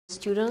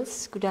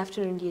Students, good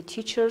afternoon dear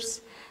teachers.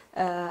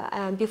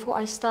 And before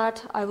I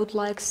start, I would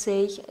like to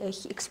say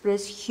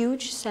express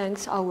huge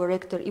thanks our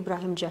rector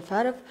Ibrahim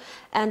Jafarov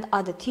and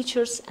other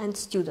teachers and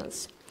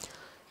students.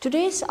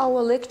 Today's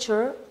our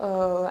lecture,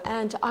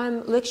 and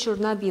I'm lecturer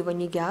Nabieva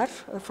Nigar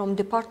from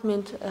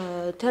Department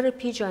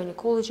Therapy,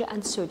 Gynecology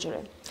and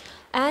Surgery.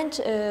 And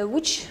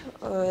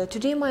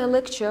today my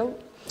lecture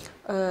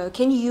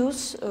can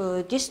use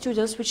these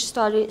students which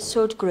study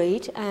third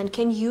grade and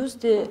can use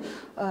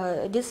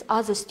these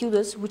other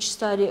students which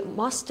study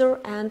master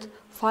and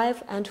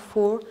 5 and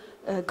 4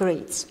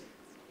 grades.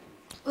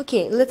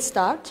 Okay, let's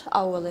start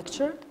our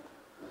lecture.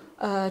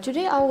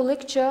 Today our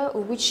lecture,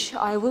 which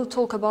I will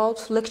talk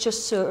about, lecture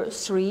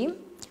 3,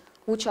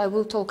 which I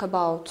will talk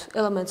about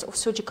elements of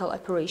surgical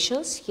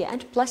operations here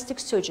and plastic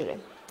surgery.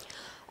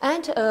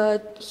 And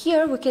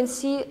here we can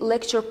see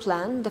lecture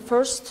plan. The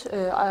first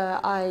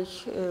I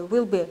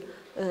will be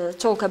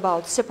talk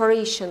about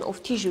separation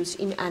of tissues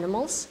in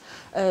animals,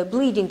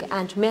 bleeding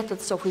and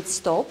methods of its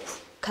stop,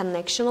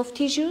 connection of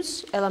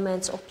tissues,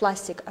 elements of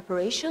plastic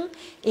operation,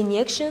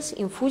 injections,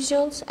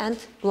 infusions and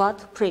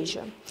blood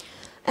pressure.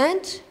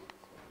 And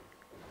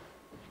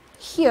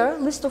here,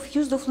 list of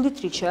use of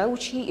literature,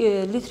 which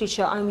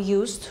literature I'm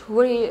used,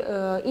 very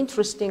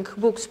interesting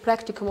books,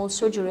 practicum on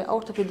surgery,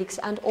 orthopedics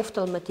and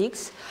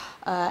ophthalmatics,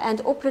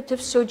 and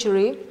operative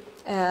surgery,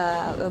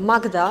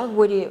 Magda,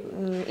 very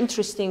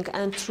interesting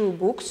and true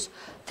books,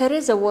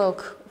 Teresa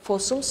Welk for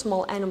some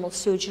small animal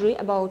surgery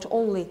about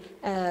only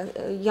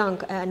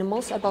young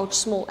animals, about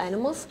small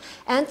animals,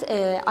 and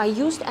I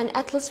used an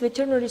Atlas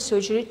Veterinary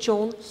Surgery,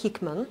 John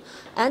Hickman,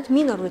 and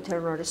Minor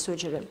Veterinary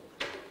Surgery.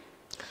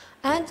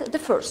 And the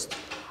first,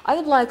 I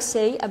would like to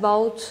say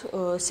about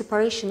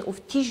separation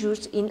of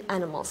tissues in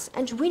animals.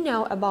 And we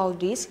know about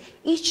this,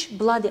 each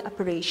bloody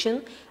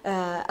operation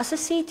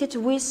associated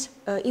with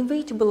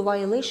inevitable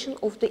violation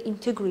of the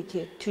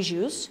integrity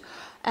tissues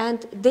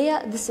and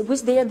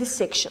with their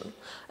dissection.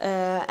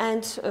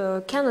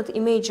 Cannot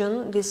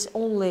imagine this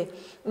only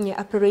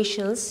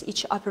operations,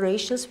 each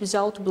operations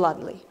without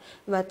bloodly.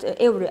 But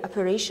every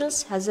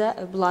operations has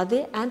a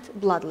bloody and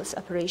bloodless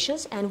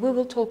operations, and we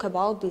will talk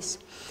about this.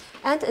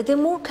 And the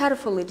more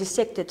carefully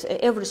dissected,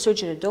 every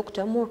surgery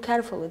doctor more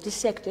carefully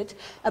dissected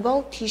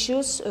about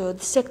tissues,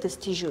 dissected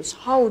tissues,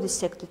 how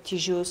dissected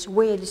tissues,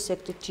 where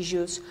dissected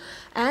tissues,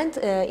 and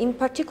in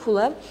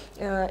particular,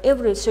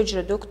 every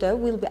surgery doctor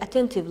will be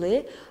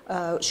attentively,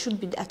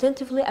 should be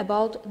attentively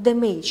about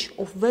damage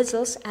of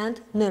vessels and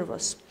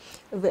nerves,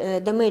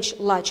 damage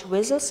large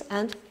vessels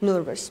and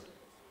nerves.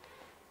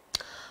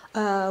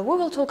 We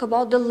will talk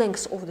about the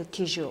length of the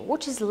tissue.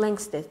 What is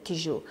length of the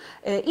tissue?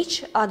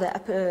 Each other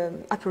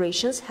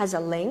operations has a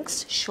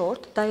length,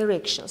 short,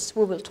 directions.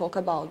 We will talk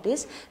about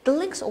this. The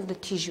length of the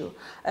tissue.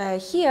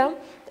 Here,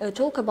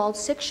 talk about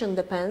section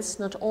depends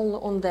not only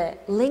on the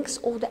length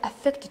of the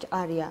affected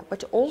area,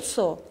 but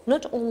also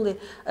not only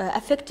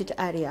affected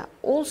area,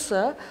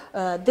 also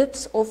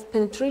depth of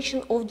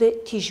penetration of the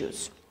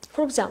tissues.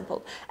 For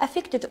example,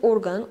 affected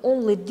organ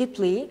only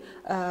deeply,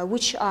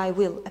 which I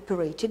will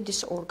operate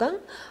this organ,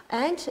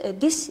 and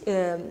this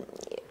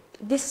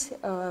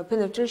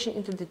penetration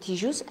into the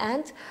tissues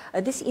and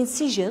this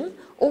incision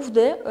of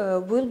the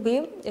will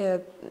be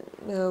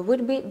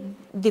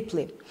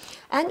deeply.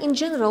 And in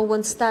general,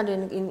 when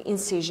studying in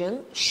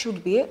incision,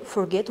 should be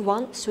forget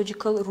one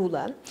surgical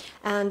ruler.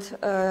 And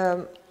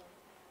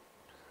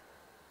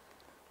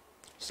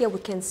here we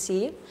can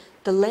see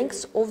the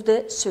length of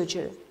the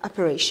surgery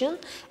operation,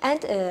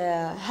 and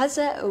has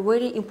a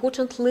very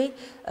importantly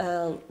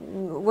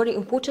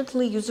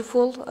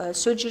useful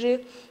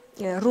surgery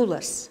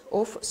rulers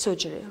of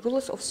surgery.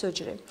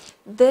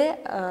 The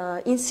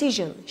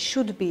incision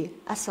should be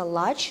as a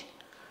large,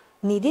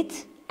 needed,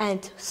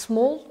 and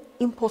small,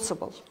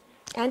 impossible.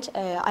 And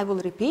I will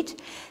repeat,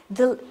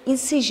 the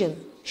incision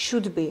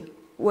should be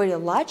very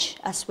large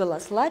as well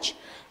as large,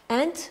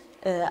 and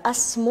as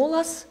small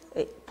as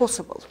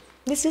possible.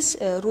 This is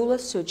ruler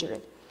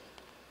surgery.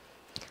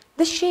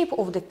 The shape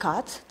of the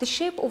cut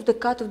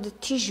of the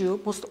tissue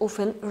most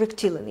often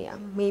rectilinear,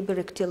 maybe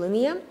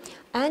rectilinear.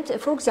 And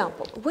for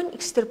example, when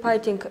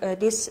extirpating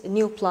these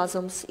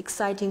neoplasms,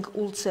 exciting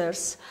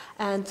ulcers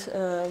and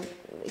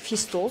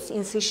fistulas,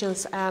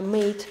 incisions are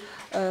made,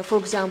 for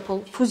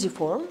example,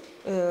 fusiform,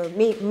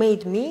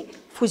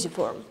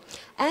 fusiform.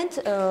 And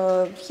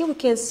here we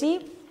can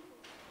see,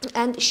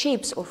 and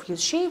shapes of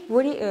his shape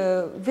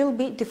will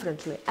be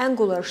differently.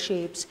 Angular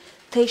shapes,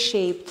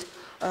 T-shaped,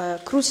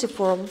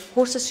 cruciform,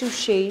 horseshoe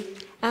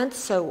shape, and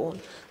so on.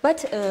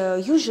 But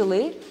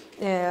usually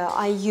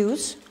I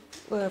use,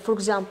 for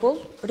example,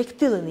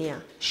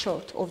 rectilinear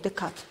short of the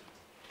cut.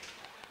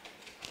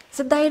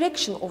 The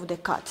direction of the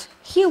cut.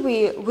 Here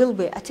we will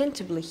be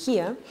attentively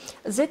here.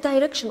 The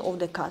direction of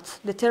the cut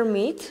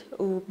determined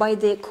by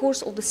the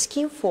course of the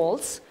skin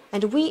folds.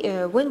 And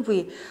when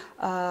we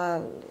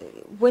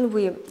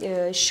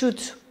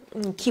should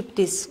keep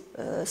these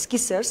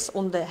scissors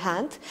on the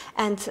hand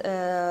and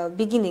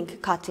beginning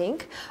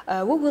cutting,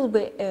 we will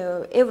be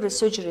every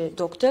surgery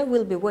doctor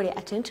will be very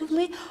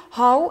attentively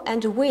how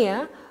and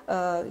where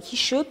he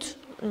should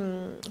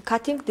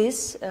cutting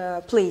this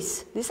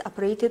place, this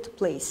operated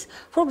place.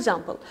 For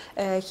example,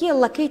 here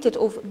located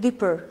of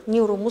deeper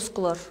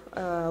neuromuscular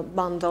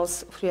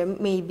bundles,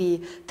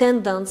 maybe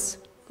tendons,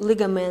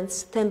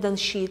 ligaments, tendon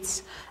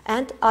sheets,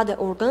 and other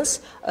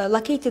organs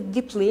located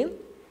deeply,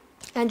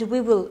 and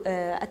we will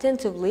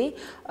attentively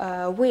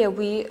where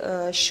we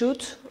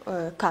should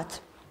cut.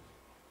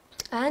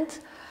 And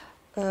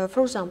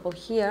for example,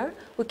 here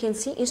we can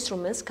see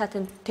instruments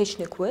cutting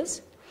technique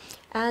with.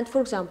 And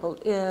for example,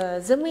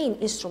 the main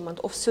instrument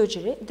of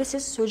surgery, this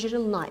is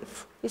surgical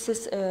knife. This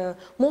is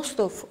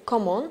most of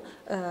common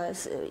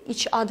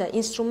each other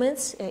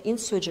instruments in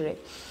surgery.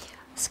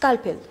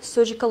 Scalpel,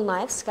 surgical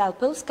knife,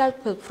 scalpel,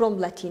 scalpel from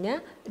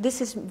Latin.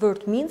 This is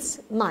word means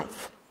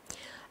knife.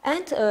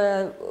 And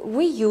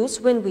we use,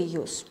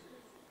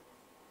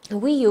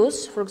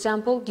 for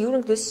example,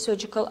 during this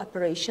surgical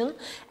operation,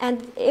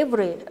 and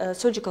every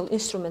surgical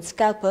instrument,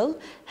 scalpel,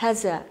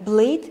 has a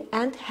blade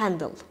and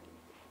handle.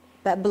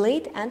 But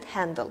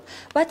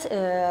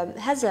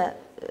has a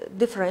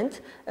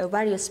different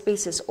various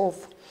spaces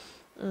of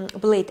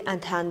blade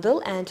and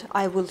handle, and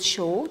I will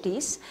show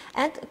this.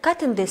 And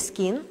cutting the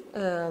skin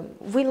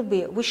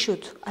we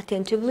should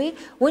attentively,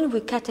 when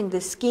we cutting the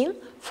skin,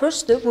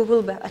 first we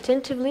will be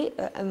attentively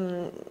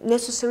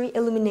necessary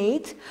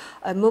eliminate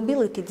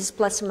mobility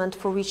displacement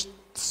for which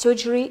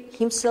surgery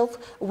himself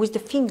with the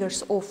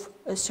fingers of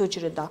a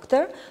surgery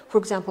doctor. For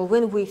example,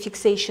 when we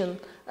fixation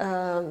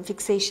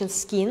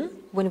skin,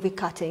 when we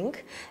cutting,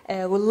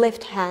 with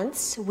left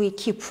hands we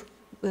keep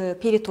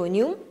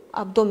peritoneum,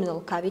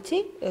 abdominal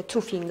cavity,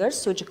 2 fingers,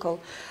 surgical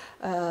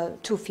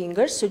 2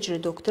 fingers, surgery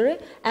doctor,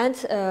 and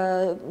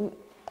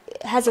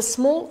has a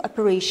small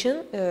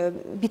operation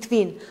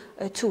between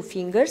 2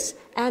 fingers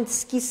and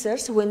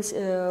scissors.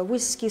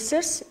 With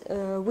scissors,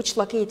 which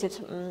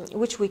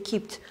we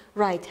kept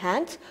right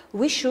hand,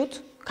 we should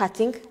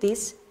cutting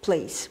this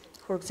place.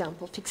 For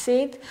example,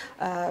 fixate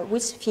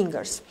with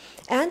fingers.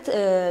 And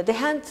the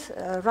hand,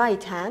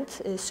 right hand,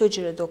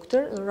 surgery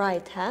doctor,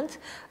 right hand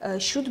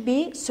should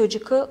be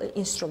surgical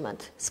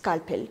instrument,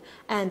 scalpel.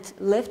 And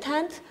left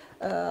hand,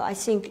 I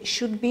think,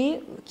 should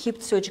be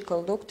kept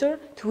surgical doctor,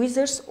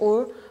 tweezers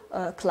or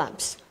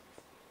clamps.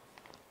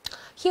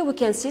 Here we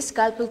can see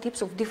scalpel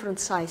tips of different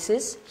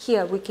sizes.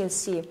 Here we can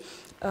see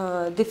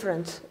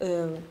different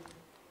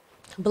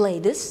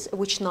blades,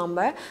 which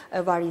number,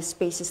 various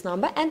spaces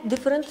number, and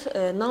different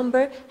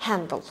number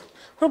handle.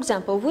 For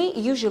example, we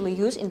usually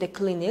use in the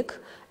clinic,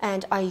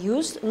 and I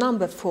used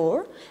number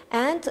 4,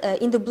 and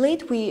in the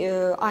blade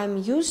I'm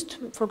used,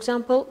 for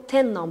example,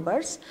 10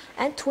 numbers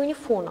and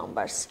 24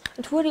 numbers.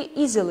 It's very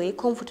easily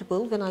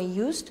comfortable when I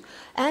used.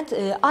 And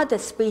other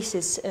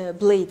spaces,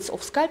 blades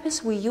of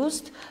scalpels, we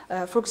used,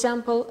 for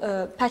example,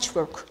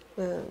 patchwork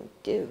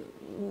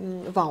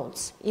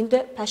wounds, in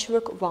the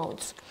patchwork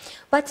wounds.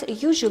 But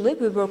usually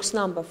we work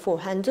number 4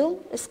 handle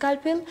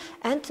scalpel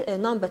and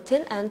number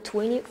 10 and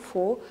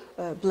 24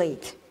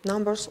 blade,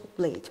 numbers of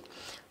blade.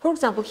 For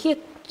example, here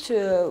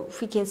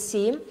we can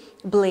see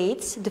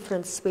blades,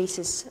 different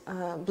spaces,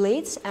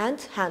 blades and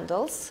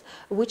handles,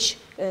 which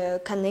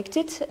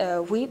connected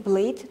with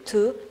blade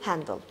to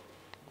handle.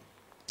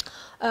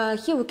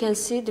 Here we can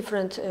see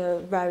different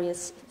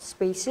various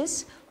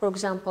spaces. For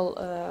example,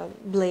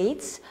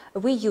 blades,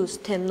 we use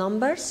 10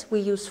 numbers, we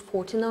use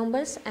 40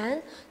 numbers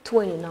and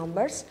 20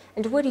 numbers,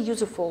 and very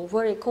useful,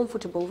 very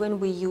comfortable when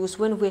we use,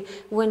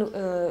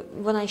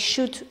 when I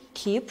should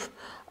keep,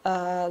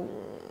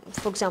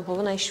 for example,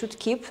 when I should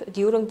keep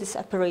during this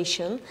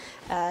operation,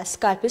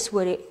 scalpels,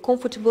 very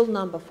comfortable,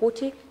 number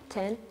 40,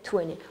 10,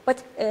 20.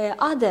 But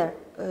other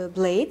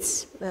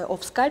blades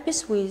of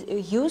scalpels, we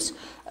use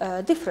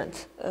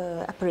different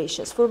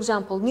operations. For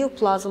example,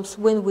 neoplasms,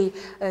 when we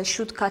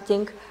should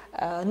cutting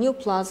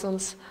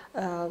neoplasms,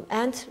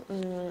 and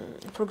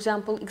for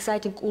example,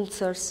 exciting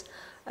ulcers,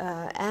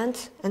 and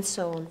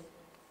so on.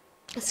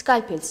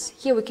 Scalpels.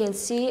 Here we can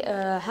see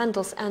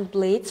handles and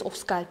blades of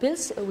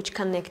scalpels, which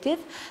connected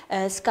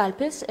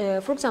scalpels.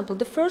 For example,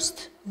 the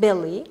first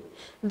belly,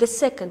 the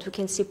second we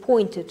can see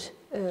pointed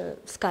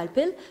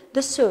scalpel,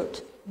 the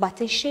third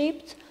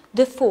button-shaped,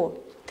 the 4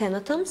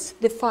 tenatoms,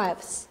 the 5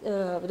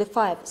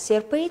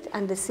 serpate,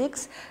 and the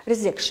 6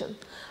 resection.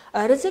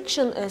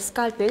 Resection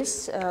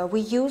scalpels we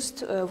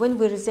used when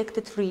we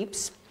resected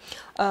ribs.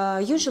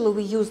 Usually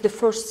we use the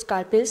first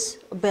scalpels,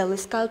 belly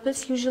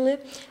scalpels usually,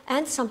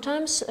 and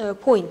sometimes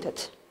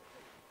pointed.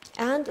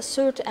 And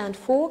 3rd and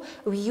 4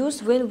 we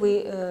use when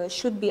we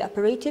should be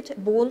operated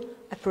bone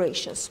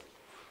operations.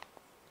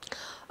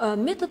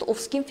 Method of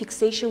skin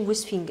fixation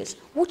with fingers.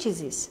 What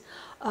is this?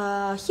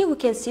 Here we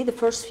can see the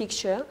first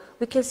picture.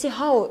 We can see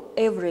how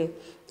every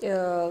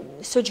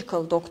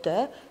surgical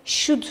doctor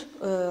should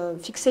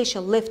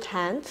fixation left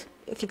hand,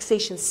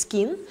 fixation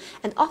skin,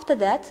 and after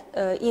that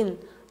in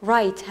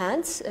right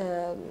hands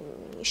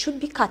should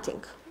be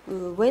cutting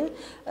when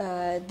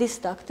this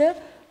doctor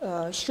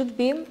should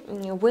be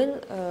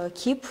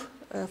keep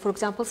for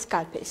example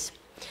scalpels.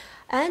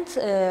 And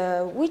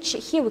which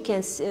here we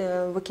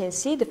can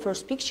see the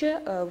first picture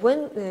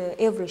when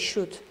every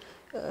should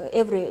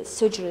every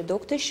surgery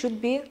doctor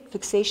should be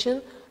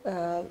fixation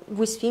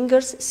with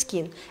fingers,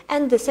 skin.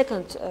 And the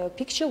second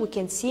picture we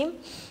can see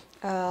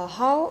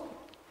how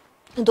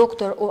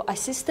doctor or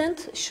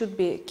assistant should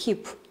be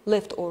keep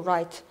left or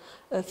right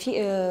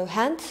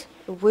hand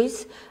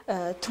with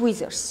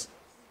tweezers.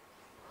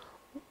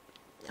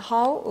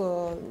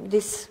 How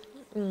this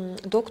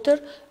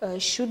doctor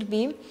should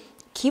be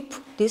keep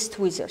these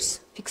tweezers,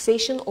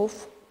 fixation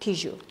of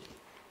tissue.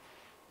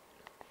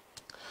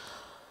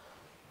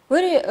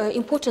 Very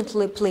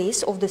importantly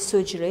place of the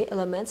surgery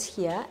elements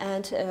here,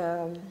 and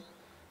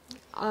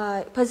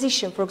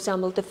position, for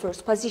example, the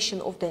first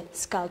position of the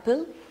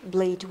scalpel,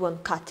 blade when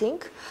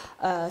cutting,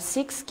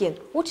 6 skin.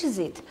 What is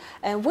it?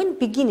 When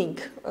beginning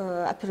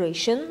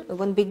operation,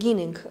 when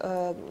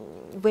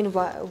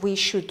we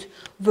should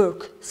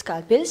work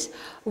scalpels,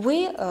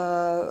 we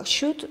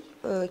should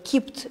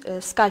keep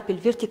scalpel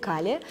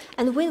vertically,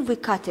 and when we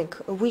cutting,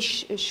 we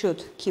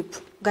should keep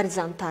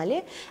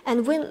horizontally,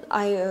 and when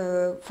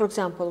for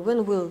example,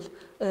 when we'll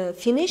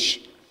finish,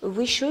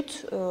 we should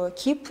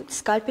keep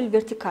scalpel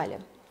vertically.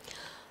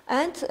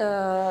 And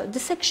the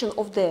section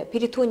of the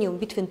peritoneum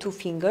between two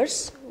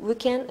fingers, we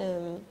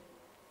can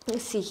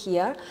see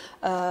here,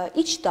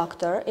 each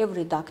doctor,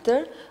 every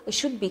doctor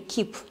should be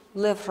keep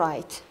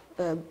left-right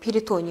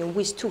peritoneum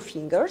with 2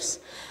 fingers,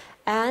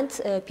 and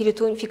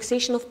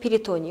fixation of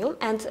peritoneum.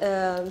 And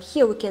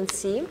here we can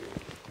see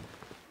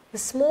the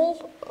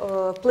small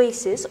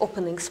places,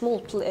 opening,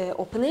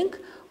 opening,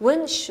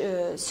 when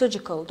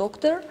surgical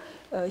doctor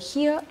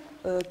here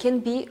can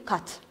be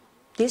cut,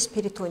 this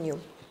peritoneum.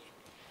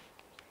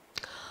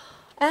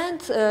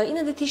 And in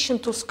addition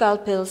to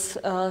scalpels,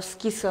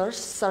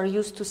 scissors are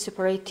used to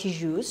separate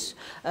tissues,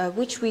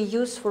 which we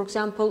use, for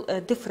example,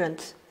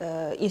 different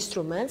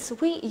instruments.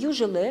 We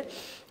usually,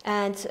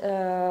 and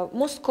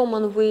most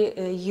common, we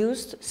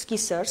used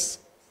scissors,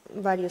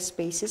 various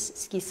spaces,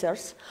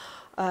 scissors,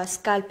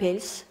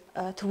 scalpels,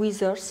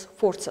 tweezers,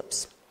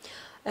 forceps.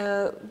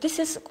 This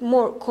is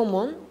more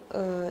common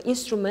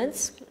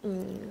instruments,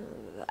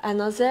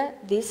 another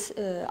these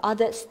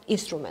other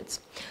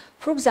instruments.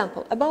 For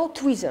example, about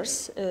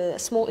tweezers,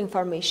 small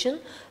information.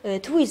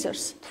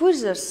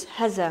 Tweezers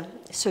has a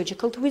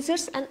surgical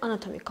tweezers and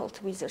anatomical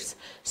tweezers.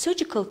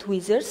 Surgical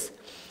tweezers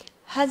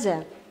has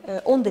a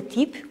on the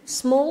tip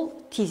small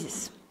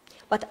teeth,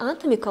 but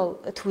anatomical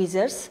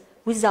tweezers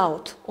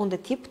without on the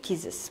tip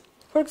teeth.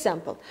 For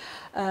example,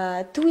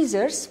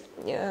 tweezers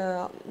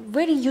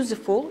very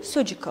useful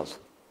surgical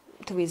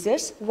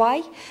tweezers.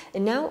 Why?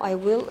 Now I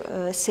will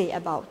say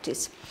about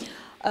this.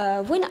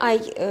 When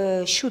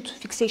I shoot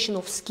fixation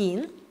of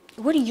skin,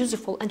 very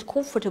useful and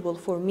comfortable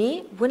for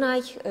me when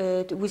I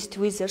with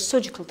tweezers,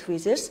 surgical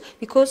tweezers,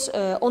 because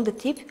on the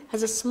tip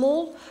has a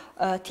small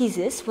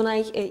teeth when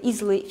I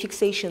easily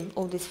fixation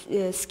of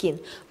the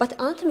skin. But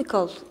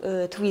anatomical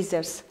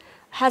tweezers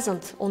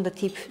hasn't on the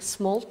tip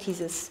small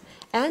teeth,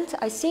 and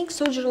I think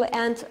surgical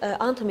and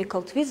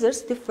anatomical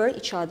tweezers differ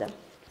each other.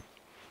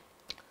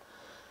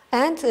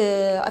 And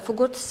I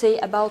forgot to say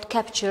about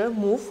capture,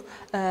 move.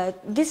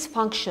 This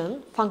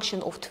function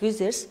of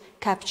tweezers,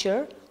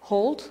 capture,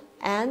 hold,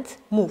 and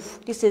move.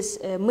 This is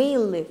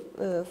mainly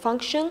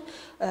function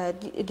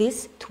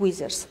these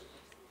tweezers.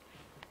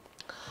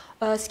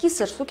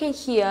 Scissors, we can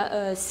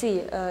here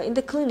see in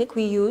the clinic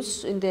we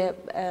use in the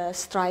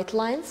straight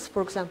lines.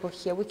 For example,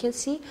 here we can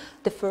see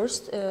the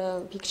first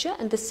picture,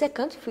 and the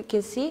second we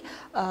can see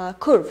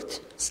curved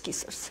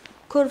scissors.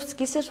 Curved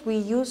scissors we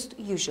used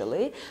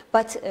usually,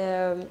 but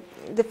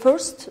the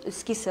first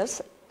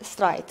scissors,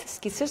 straight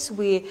scissors,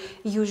 we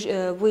used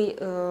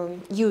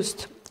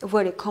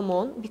very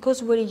common because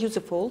very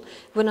useful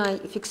when I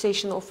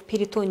fixation of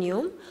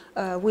peritoneum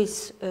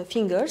with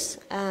fingers,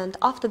 and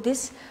after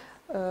this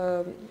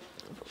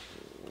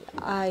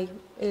I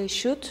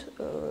should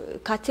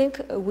cutting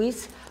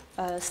with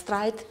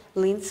straight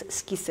lens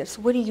scissors,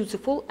 very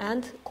useful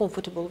and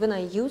comfortable when I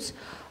use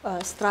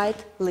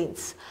straight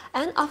lens.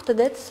 And after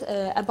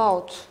that,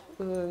 about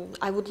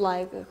I would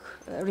like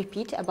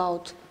repeat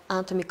about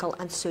anatomical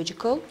and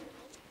surgical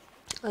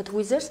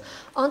tweezers.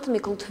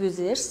 Anatomical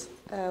tweezers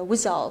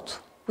without,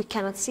 we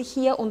cannot see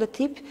here on the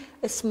tip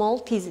small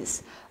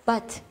teeth,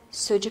 but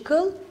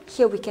surgical,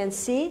 here we can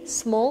see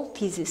small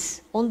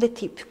teeth on the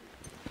tip.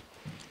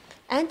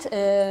 And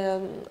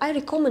I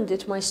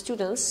recommended my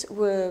students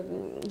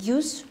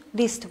use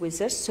these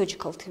tweezers,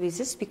 surgical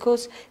tweezers,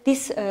 because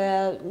these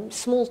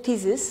small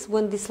teeth,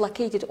 when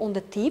dislocated on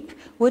the tip,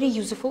 very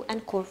useful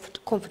and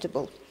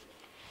comfortable.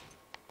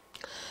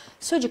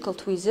 Surgical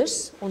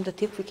tweezers on the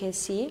tip we can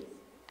see,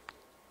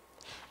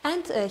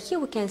 and here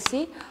we can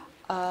see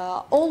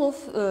all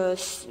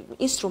of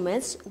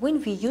instruments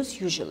when we use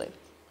usually.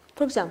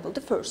 For example, the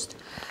first,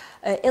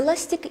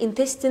 elastic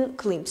intestine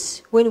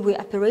clamps, when we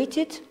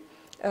operated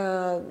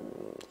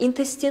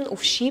intestine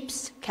of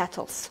sheep's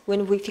cattle,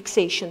 when we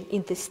fixation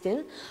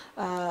intestine,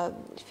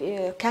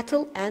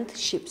 cattle and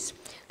sheep's.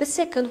 The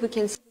second we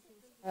can see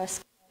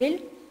scalpel,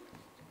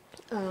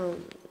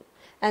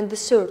 and the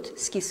third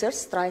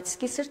scissors, straight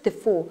scissors, the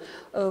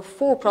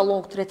four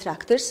prolonged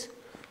retractors,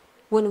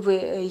 when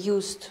we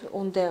used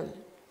on the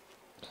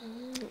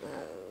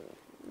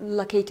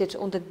located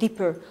on the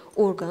deeper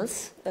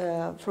organs,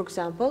 for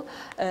example,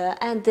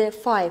 and the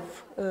 5,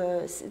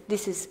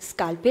 this is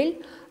scalpel,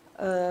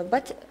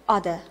 but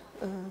other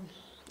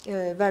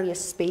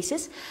various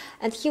spaces.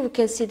 And here we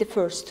can see the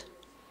first.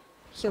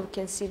 Here we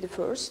can see the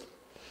first.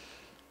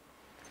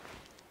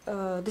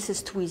 This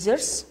is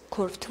tweezers,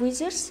 curved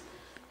tweezers.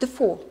 The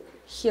 4.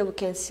 Here we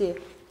can see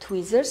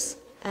tweezers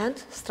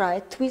and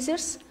straight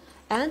tweezers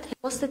and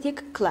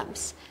hemostatic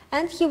clamps.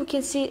 And here we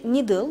can see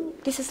needle.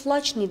 This is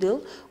large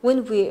needle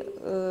when we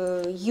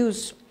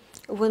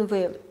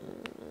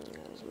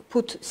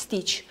put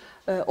stitch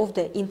of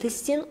the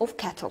intestine of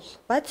cattle.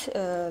 But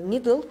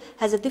needle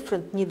has a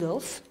different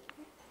needles.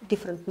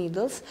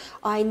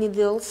 Eye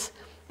needles,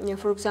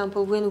 for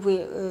example, when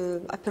we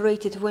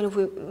operated, when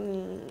we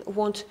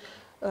want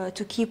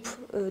to keep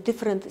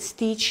different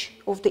stitch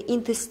of the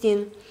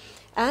intestine,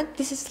 and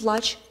this is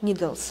large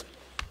needles.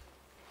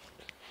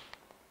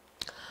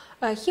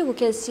 Here we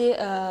can see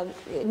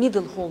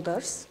needle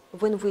holders,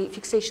 when we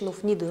fixation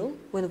of needle,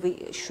 when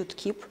we should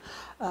keep,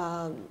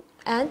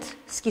 and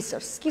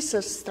scissors,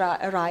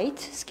 right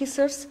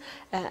scissors,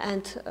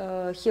 and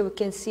here we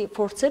can see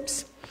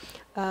forceps,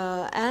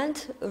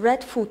 and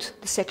red foot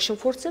dissection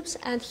forceps,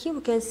 and here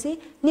we can see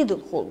needle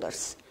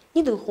holders.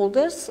 Needle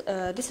holders,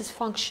 this is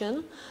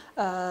function,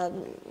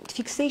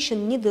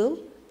 fixation needle,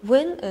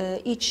 when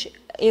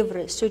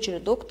every surgery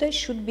doctor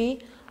should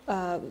be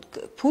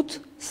put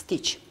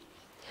stitch.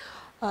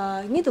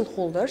 Needle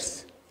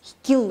holders,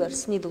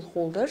 Killer's needle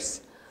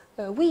holders,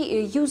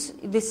 we use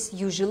this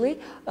usually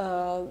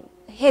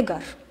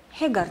Hagar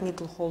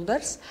needle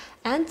holders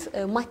and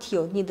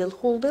Mateo needle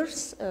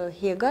holders,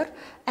 Hagar,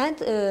 and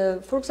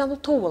for example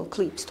towel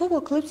clips.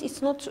 Towel clips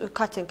is not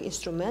cutting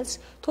instruments.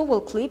 Towel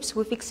clips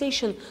with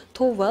fixation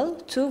towel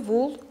to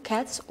wool,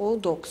 cats or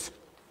dogs.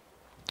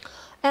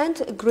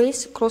 And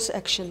grace cross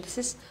action. This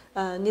is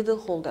needle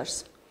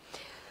holders.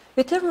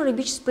 Veterinary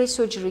beach spray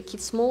surgery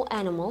kit, small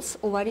animals,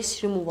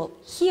 ovaries removal.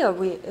 Here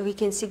we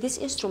can see these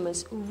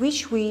instruments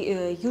which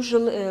we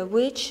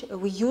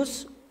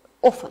use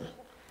often.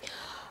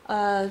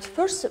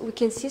 First we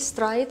can see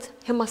straight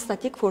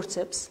hemostatic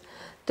forceps,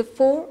 the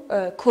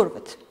 4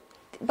 curved,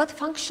 but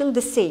function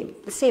the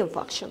same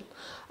function.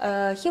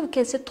 Here we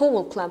can see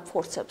towel clamp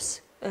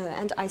forceps,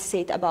 and I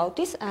said about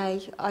this.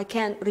 I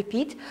can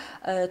repeat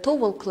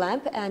towel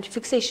clamp and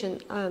fixation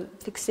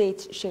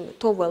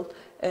towel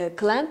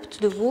clamp to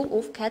the wool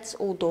of cats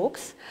or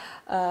dogs,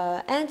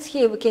 and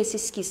here we can see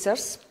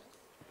scissors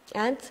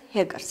and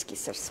Hagar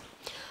scissors,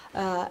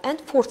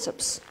 and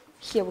forceps.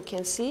 Here we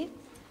can see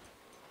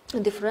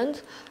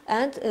different,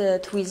 and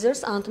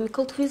tweezers,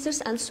 anatomical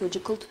tweezers and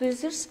surgical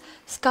tweezers,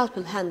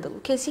 scalpel handle. We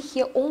can see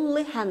here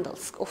only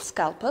handles of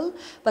scalpel,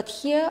 but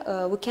here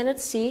we cannot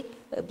see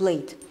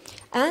blade.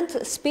 And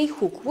spay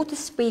hook. What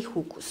is spay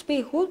hook?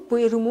 Spay hook,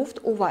 we removed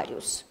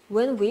ovaries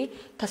when we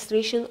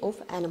castration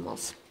of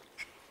animals.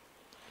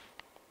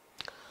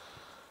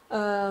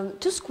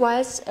 To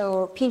squeeze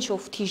or pinch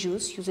of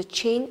tissues, use a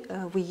chain,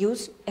 we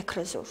use a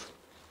cresor.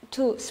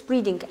 To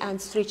spreading and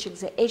stretching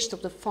the edge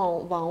of the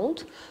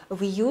wound,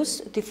 we use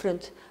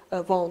different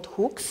wound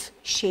hooks,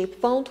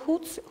 shape wound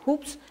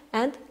hooks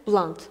and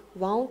blunt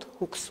wound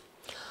hooks.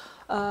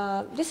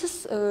 This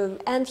is,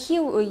 and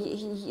here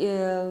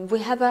we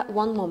have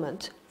one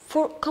moment.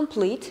 For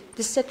complete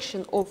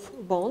dissection of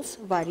bones,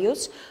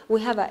 various,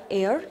 we have an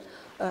air,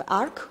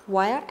 arc,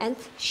 wire and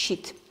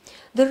sheet.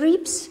 The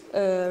ribs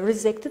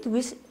resected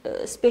with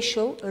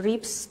special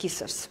rib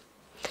scissors.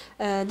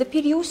 The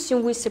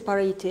periosium we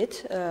separated,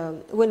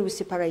 when we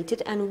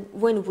separated and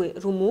when we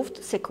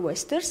removed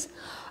sequesters,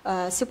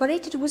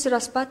 separated with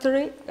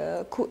respiratory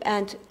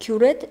and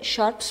curette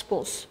sharp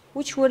spoons,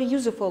 which were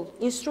useful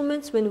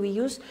instruments when we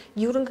use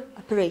during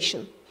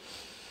operation.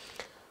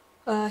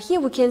 Here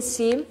we can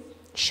see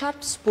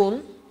sharp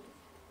spoon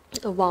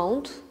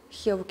wound.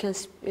 Here we can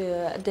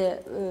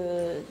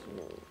the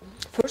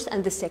first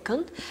and the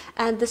second,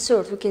 and the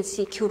third we can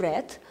see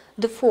curette,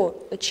 the 4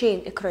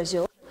 chain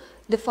ecrasure,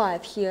 the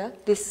 5 here,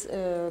 this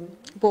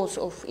both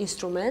of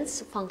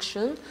instruments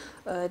function,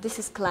 this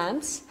is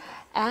clamps,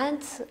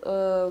 and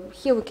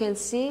here we can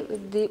see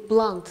the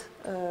blunt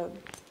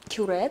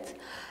curette,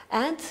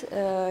 and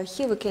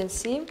here we can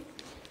see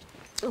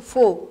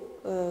 4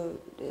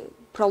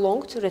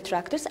 prolonged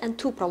retractors and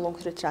 2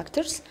 prolonged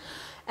retractors,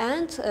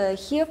 and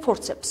here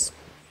forceps,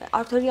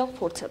 arterial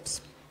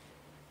forceps.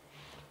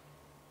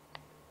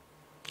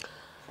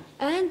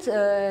 And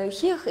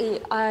here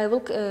I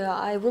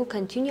will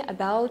continue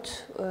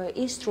about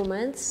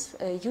instruments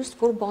used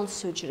for bone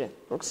surgery.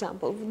 For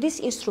example, these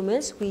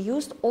instruments we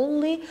used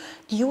only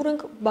during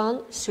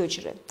bone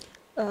surgery.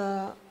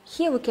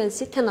 Here we can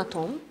see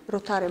tenatom,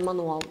 rotary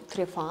manual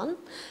trephan,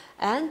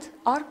 and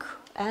arc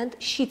and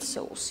sheet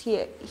saws.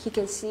 Here we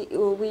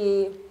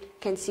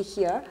can see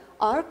here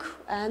arc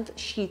and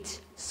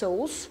sheet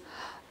saws.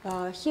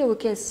 Here we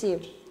can see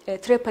a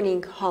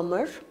trepanning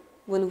hammer,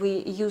 when we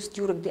use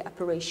during the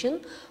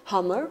operation,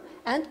 hammer,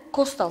 and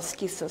costal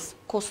scissors.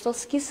 Costal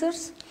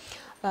scissors,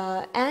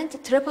 and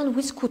trepan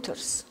with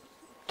cutters.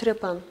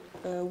 Trepan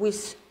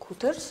with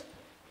cutters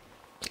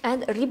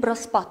and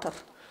ribraspater.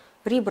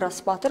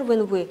 Ribraspater,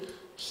 when we,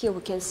 here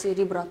we can see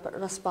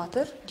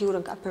ribraspater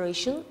during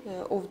operation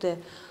of the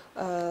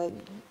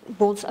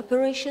bones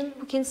operation,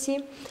 we can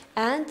see,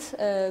 and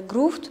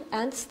grooved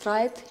and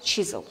straight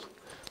chisel.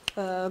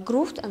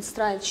 Grooved and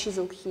straight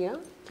chisel here,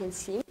 you can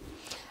see.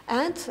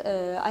 And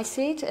I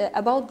said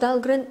about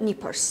Dahlgren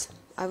nippers.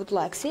 I would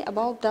like to say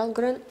about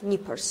Dahlgren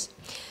nippers.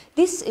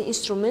 These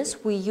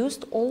instruments we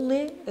used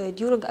only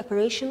during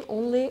operation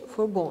only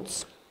for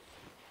bones.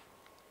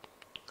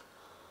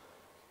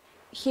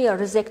 Here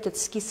resected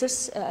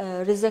scissors,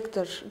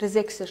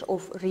 resector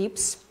of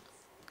ribs,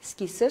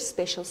 scissors,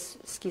 special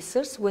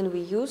scissors when we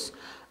use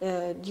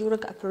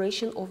during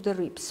operation of the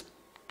ribs.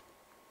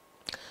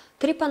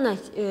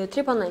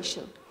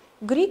 Trepanation.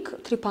 Greek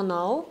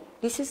trepanao,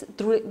 this is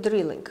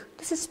drilling.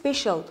 This is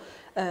special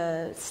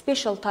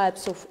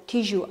types of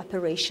tissue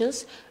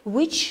operations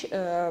which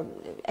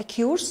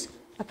occurs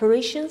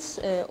operations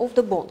of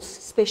the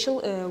bones.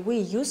 We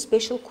use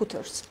special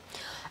cutters.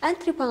 And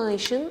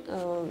trepanation,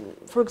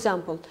 for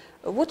example,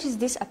 what is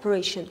this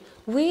operation?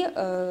 We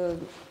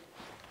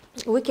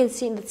can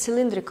see in the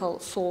cylindrical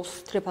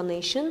source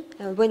trepanation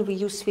when we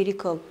use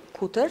spherical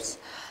cutters,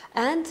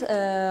 and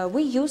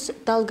we use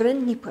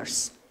Dahlgren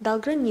nippers.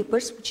 Dahlgren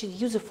nippers, which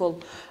is useful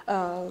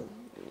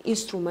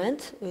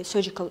instrument,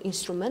 surgical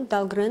instrument,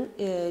 Dahlgren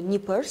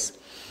nippers.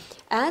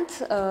 And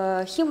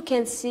here we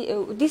can see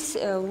this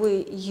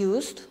we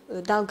used,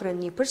 Dahlgren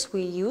nippers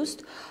we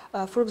used.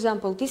 For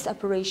example, this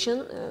operation,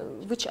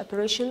 which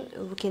operation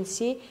we can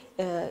see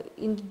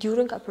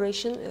during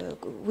operation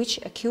which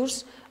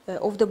occurs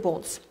of the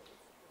bones.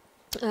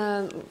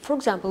 For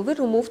example, we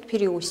removed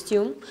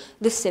periosteum,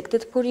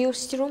 dissected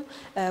periosteum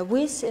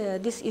with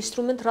this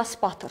instrument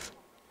raspater.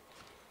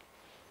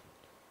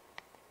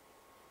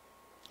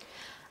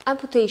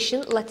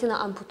 Amputation, Latina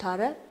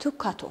amputare, to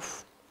cut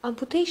off.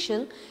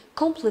 Amputation,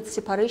 complete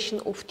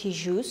separation of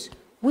tissues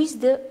with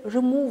the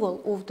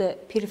removal of the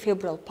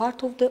peripheral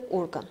part of the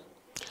organ.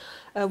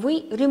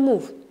 We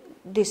remove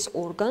this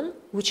organ,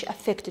 which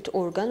affected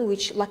organ,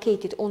 which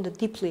located on the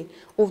deeply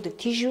of the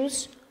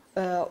tissues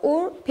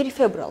or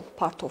peripheral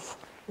part of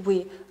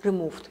we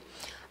removed.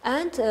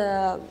 And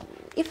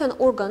if an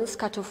organ is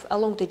cut off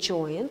along the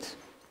joint,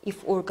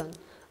 if organ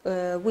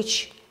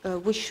which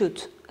we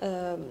should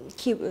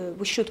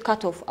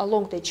cut off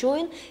along the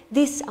joint,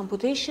 this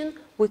amputation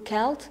we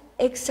called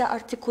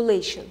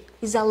exa-articulation,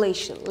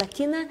 isolation,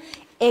 Latina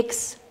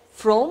ex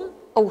from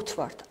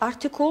outward,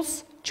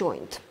 articles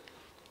joint.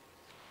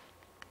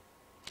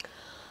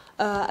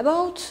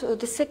 About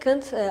the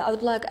second, I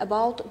would like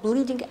about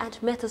bleeding and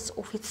methods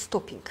of its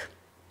stopping.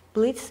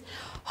 Bleeds,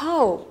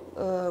 how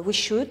we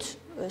should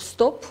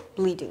stop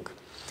bleeding.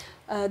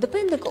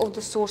 Depending on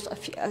the source of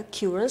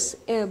occurrence,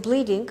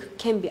 bleeding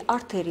can be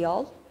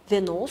arterial,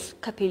 venous,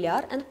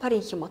 capillary, and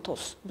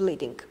parenchymatous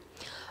bleeding.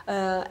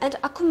 And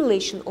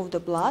accumulation of the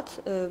blood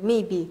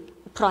may be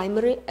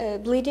primary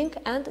bleeding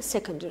and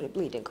secondary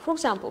bleeding. For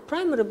example,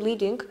 primary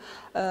bleeding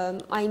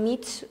I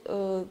meet,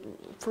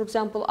 for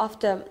example,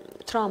 after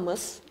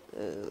traumas,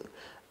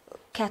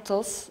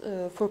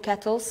 for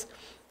cattles,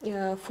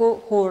 for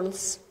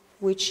horns,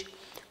 which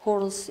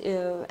horns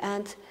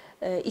and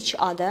each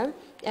other,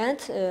 and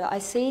I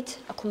said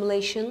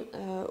accumulation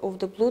of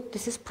the blood,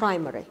 this is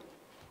primary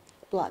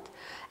blood.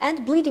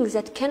 And bleeding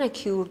that can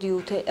occur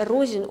due to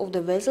erosion of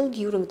the vessel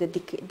during the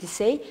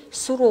decay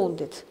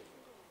surrounded.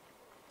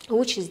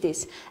 Which is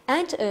this?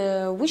 And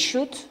we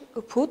should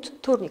put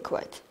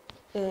tourniquet.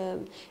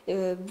 When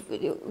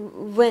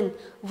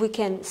we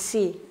can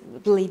see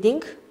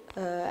bleeding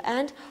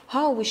and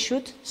how we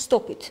should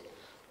stop it.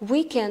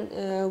 We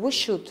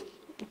should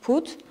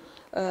put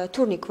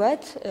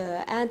tourniquet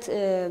and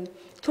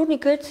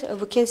tourniquet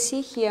we can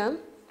see here.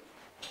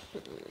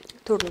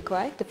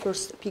 Tourniquet, the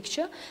first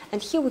picture,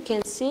 and here we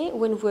can see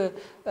when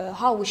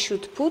how we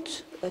should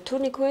put a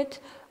tourniquet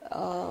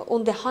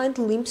on the hind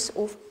limbs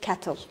of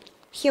cattle.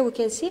 Here we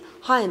can see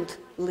hind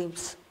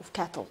limbs of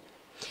cattle.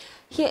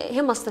 Here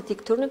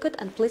hemostatic tourniquet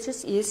and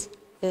places is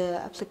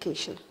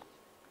application.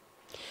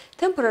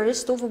 Temporary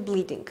stop of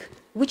bleeding.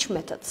 Which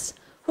methods?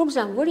 For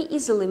example, very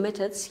easily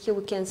methods. Here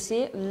we can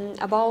see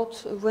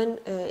about when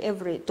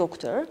every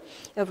doctor,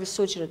 every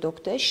surgery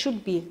doctor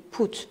should be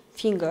put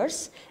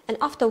fingers, and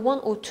after 1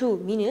 or 2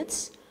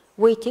 minutes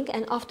waiting,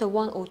 and after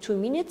 1 or 2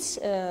 minutes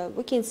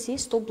we can see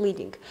stop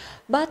bleeding.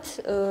 But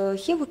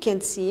here we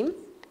can see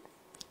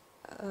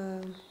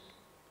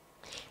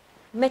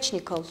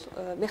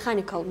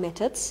mechanical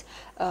methods,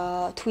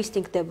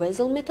 twisting the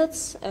vessel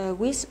methods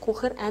with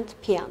Kocher and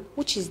Pian.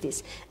 Which is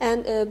this?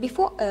 And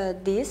before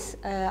this,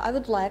 I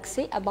would like to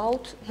say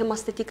about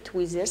hemostatic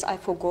tweezers. I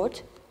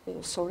forgot,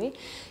 sorry.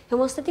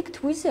 Hemostatic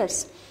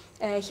tweezers.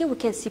 Here we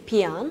can see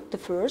Pian, the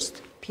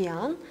first,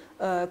 Pian,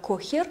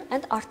 Kocher,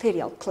 and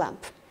arterial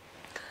clamp.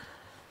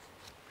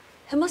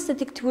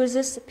 Hemostatic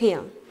tweezers,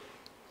 Pian.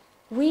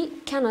 We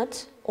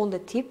cannot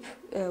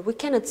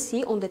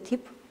see on the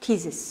tip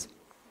thesis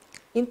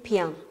in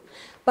Pian.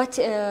 But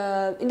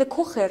in the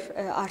cochlear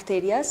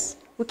arteries,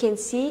 we can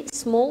see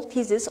small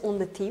teases on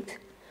the tip,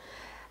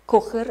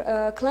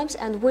 cochlear clamps,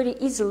 and very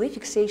easily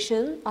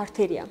fixation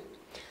arteria.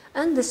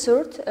 And the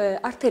third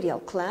arterial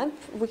clamp,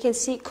 we can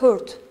see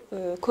curved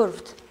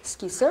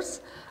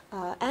scissors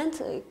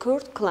and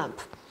curved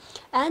clamp,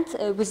 and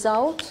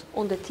without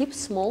on the tip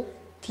small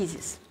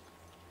teases.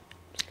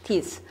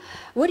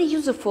 Very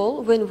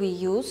useful when we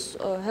use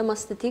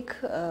hemostatic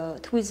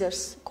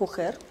tweezers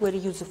cochlear, very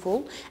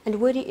useful and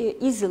very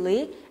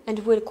easily and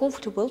very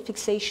comfortable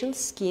fixation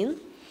skin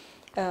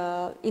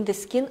in the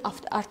skin of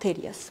the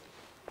arteries.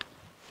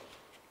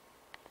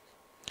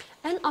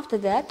 And after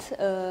that,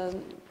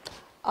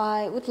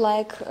 I would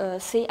like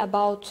say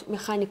about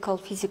mechanical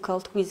physical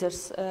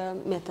tweezers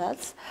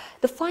methods.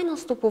 The final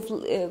step of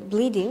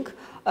bleeding,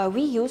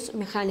 we use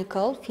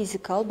mechanical,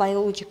 physical,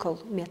 biological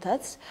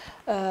methods.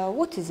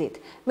 What is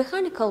it?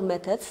 Mechanical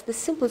methods, the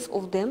simplest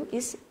of them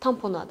is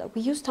tamponada.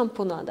 We use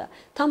tamponada.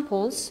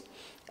 Tampons,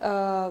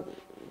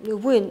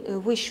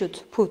 when we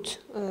should put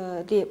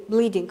the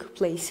bleeding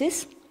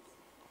places.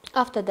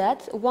 After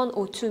that, 1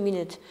 or 2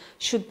 minutes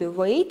should be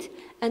wait,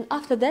 and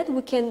after that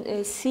we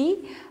can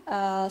see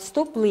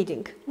stop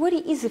bleeding. Very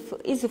easy,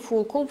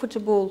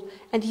 comfortable,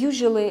 and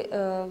usually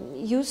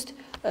used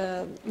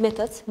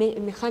methods,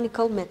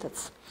 mechanical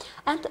methods.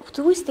 And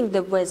twisting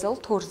the vessel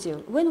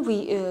torsion. When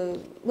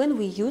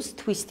we use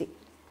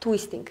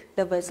twisting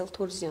the vessel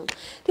torsion,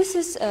 this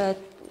is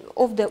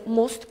of the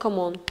most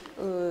common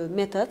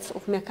methods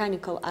of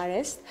mechanical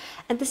arrest.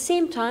 At the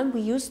same time,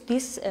 we use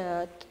this.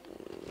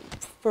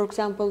 For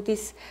example,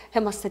 these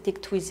hemostatic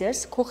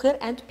tweezers, cochlear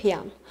and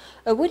pian.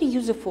 A very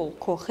useful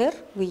cochlear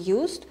we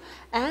used.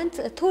 And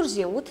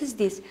torsion, what is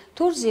this?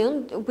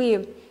 Torsion,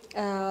 we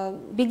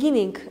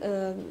beginning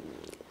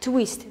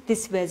twist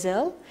this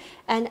vessel,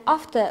 and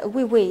after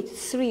we wait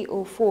 3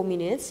 or 4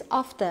 minutes,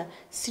 after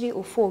 3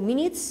 or 4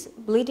 minutes,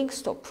 bleeding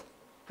stop.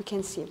 We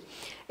can see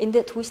in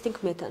the twisting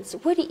methods.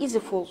 Very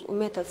useful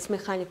methods,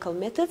 mechanical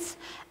methods,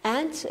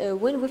 and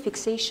when we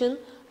fixation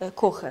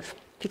cochlear,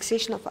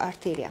 fixation of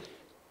arteria.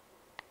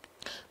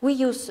 We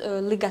use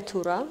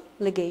ligatura,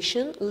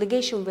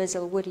 ligation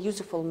vessel, very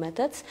useful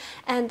methods,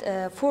 and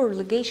for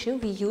ligation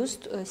we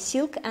used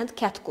silk and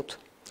catgut.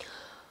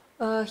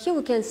 Here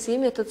we can see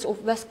methods of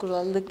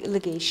vascular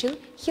ligation.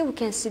 Here we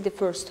can see the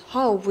first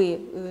how we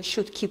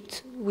should keep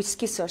with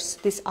scissors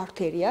this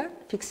arteria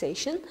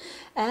fixation,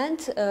 and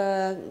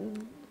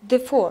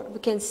therefore we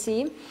can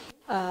see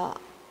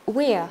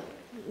where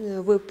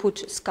we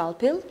put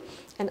scalpel,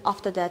 and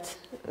after that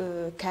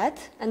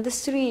cut, and the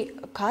 3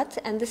 cut,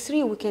 and the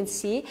 3 we can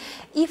see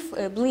if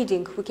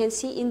bleeding, we can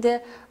see in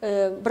the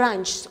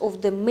branches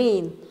of the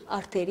main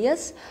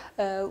arteries.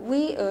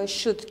 We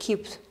should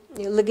keep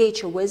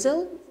ligature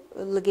vessel,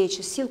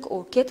 ligature silk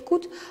or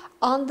catgut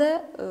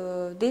under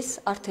this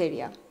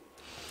arteria,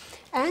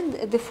 and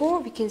therefore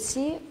we can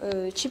see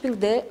chipping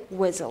the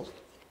vessel.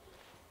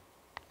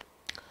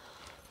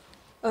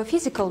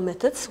 Physical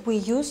methods, we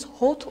use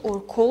hot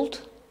or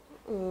cold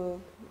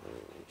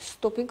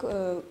stopping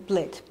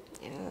bleed.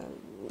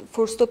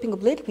 For stopping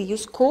bleed, we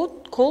use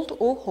cold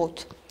or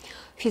hot.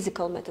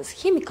 Physical methods.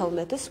 Chemical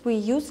methods, we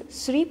use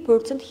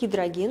 3%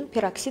 hydrogen,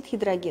 peroxide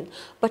hydrogen,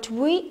 but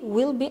we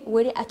will be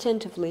very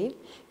attentively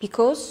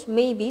because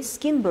maybe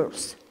skin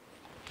burns.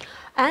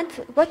 And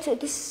but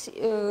this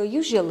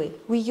usually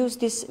we use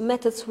these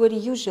methods very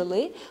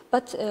usually,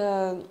 but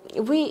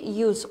we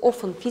use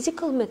often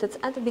physical methods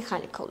and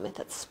mechanical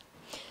methods.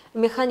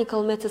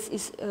 Mechanical methods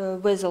is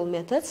vessel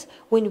methods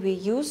when we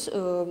use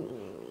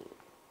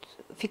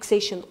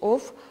fixation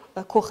of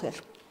cochlear,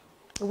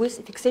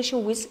 with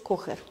fixation with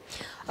cochlear.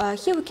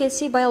 Here we can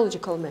see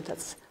biological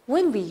methods.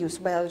 When we use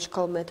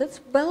biological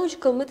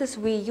methods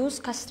we use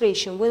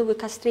castration, when we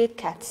castrate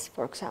cats,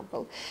 for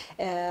example.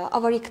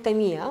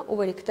 Ovarectomy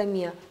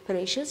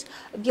operations.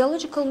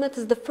 Biological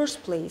methods, the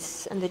first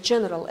place and the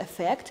general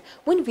effect,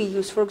 when we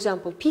use, for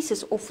example,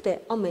 pieces of the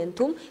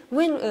omentum,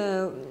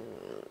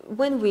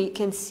 when we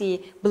can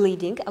see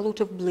bleeding, a lot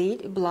of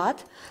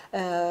blood,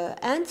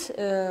 and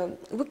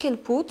we can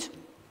put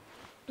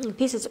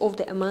pieces of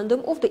the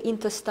omentum, of the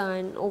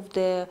intestine, of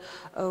the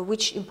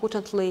which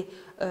importantly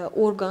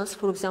organs,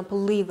 for example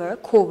liver,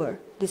 cover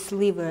this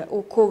liver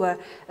or cover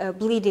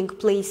bleeding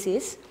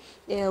places.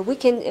 We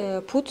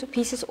can put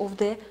pieces of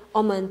the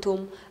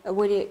omentum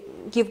where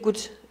give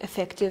good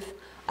effective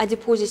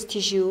adipose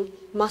tissue,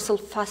 muscle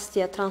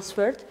fascia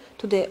transferred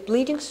to the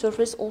bleeding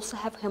surface, also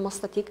have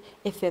hemostatic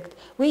effect.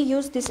 We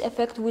use this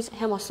effect with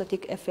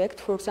hemostatic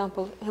effect. For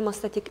example,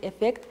 hemostatic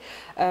effect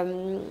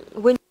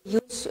when we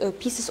use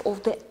pieces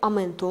of the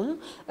omentum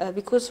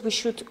because we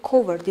should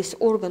cover this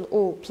organ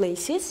or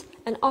places,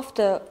 and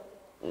after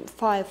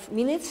 5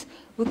 minutes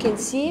we can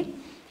see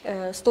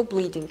stop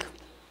bleeding.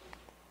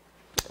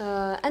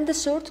 And the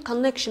third,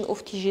 connection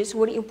of tissues,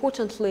 very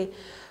importantly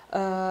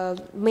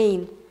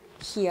main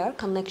here,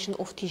 connection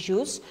of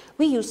tissues.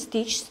 We use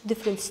stitches,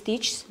 different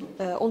stitches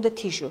on the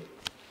tissue.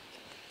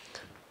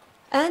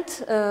 And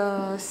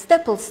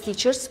staple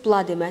stitches,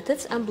 bloody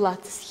methods and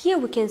bloods. Here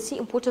we can see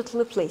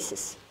importantly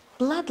places.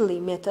 bloodly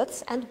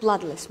methods and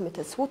bloodless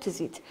methods. What is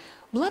it?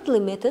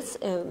 Bloodly methods,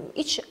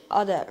 each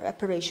other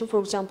operation, for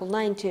example,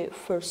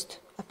 91st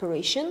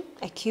operation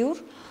occur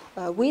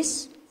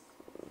with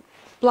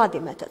bloody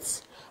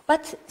methods.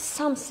 But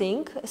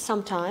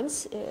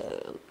sometimes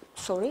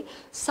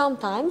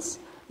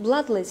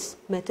bloodless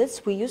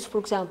methods we use, for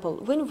example,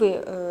 when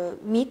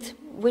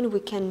we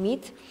can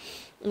meet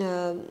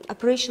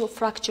operational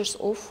fractures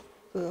of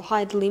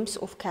hind limbs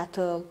of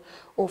cattle,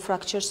 or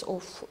fractures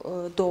of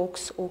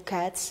dogs or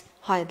cats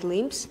hind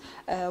limbs.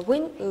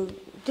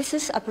 This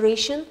is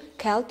operation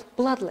called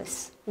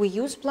bloodless. We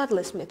use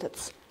bloodless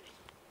methods.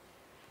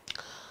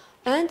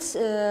 And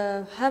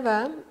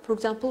for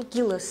example,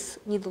 Gillis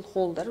needle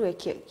holder.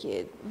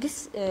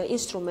 This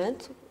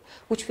instrument,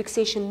 which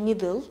fixation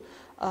needle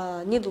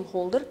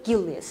holder,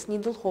 Gillis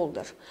needle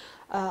holder.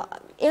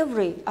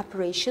 Every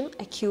operation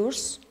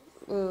occurs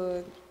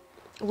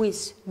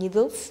with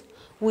needles,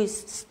 with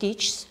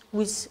stitches,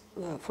 with,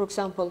 for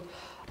example,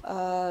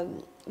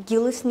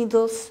 Gillis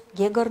needles,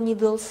 Geiger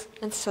needles,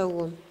 and so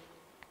on.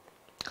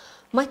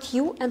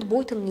 Mathieu and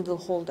Boyton needle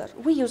holder.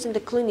 We use in the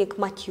clinic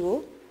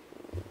Mathieu,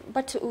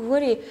 but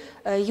very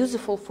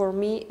useful for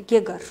me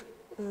Geiger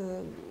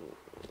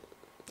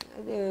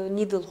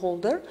needle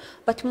holder.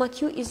 But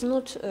Mathieu is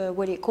not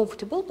very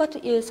comfortable, but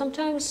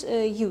sometimes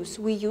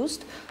we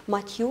used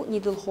Mathieu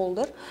needle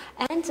holder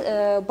and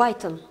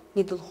Boyton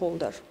needle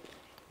holder.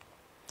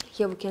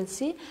 Here we can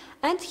see,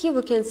 and here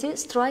we can see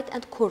straight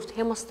and curved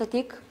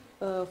hemostatic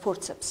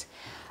forceps.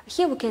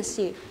 Here we can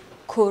see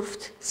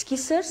curved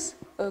scissors,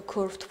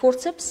 curved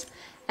forceps,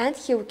 and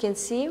here we can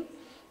see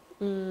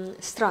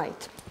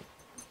straight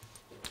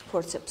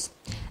forceps.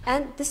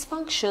 And this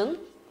function,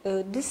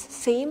 the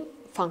same.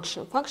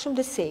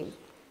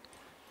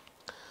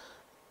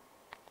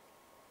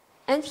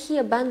 And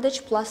here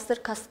bandage, plaster,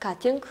 cast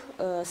cutting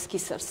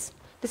scissors.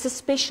 This is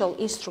special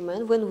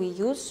instrument when we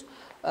use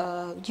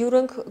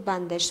during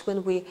bandage,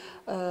 when we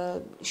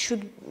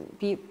should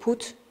be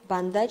put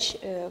bandage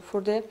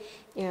for the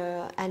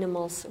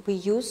animals. We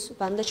use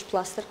bandage,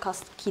 plaster,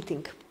 cast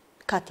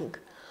cutting.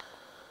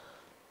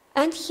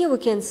 And here we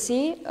can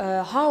see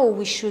how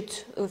we should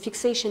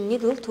fixation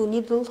needle to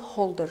needle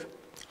holder.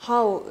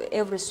 How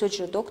every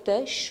surgery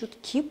doctor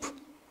should keep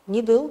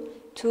needle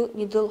to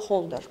needle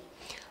holder.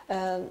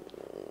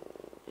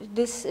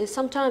 This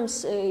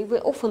sometimes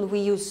often we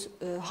use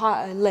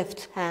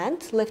left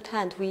hand. Left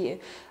hand we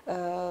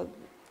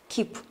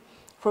keep,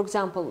 for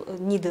example,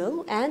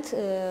 needle and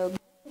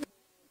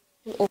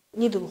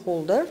needle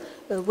holder.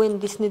 When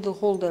this needle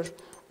holder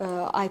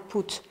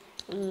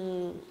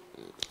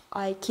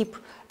I keep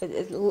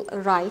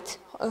right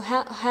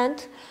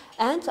hand,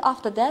 and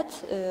after that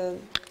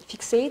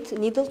fixate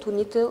needle to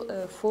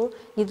needle for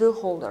needle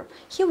holder.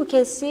 Here we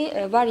can see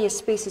various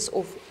spaces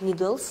of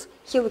needles.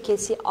 Here we can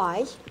see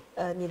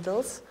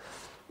needles.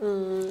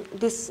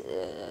 This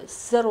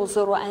 0,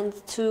 0 and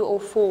 2 or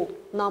 4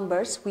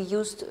 numbers we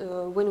used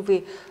when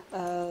we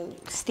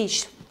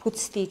put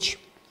stitch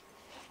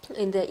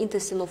in the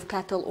intestine of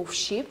cattle or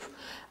sheep.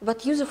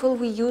 But usually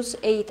we use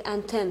 8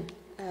 and 10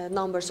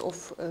 numbers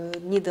of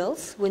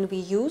needles when we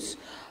use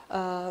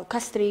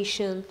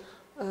castration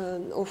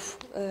of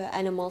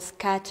animals,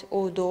 cat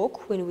or dog,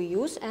 when we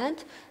use,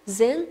 and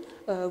then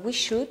we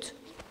should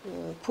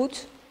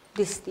put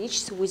the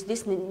stitch with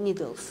these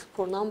needles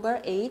for number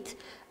 8,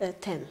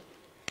 10.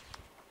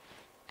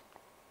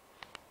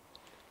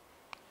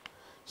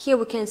 Here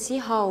we can see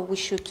how we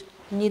should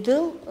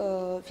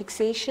needle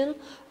fixation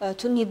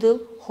to needle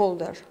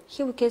holder.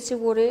 Here we can see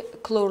very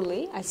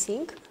clearly, I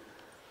think.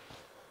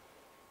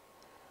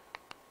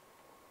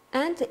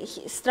 And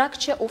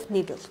structure of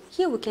needle.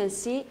 Here we can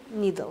see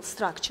needle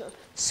structure,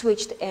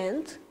 switched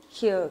end.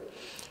 Here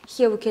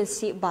we can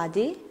see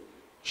body,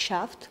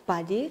 shaft,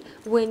 body.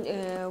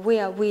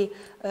 Where we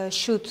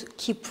should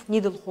keep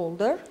needle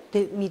holder,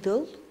 the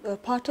middle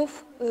part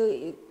of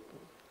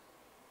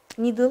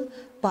needle,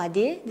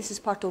 body. This is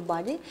part of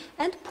body,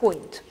 and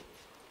point.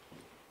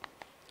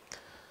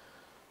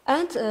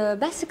 And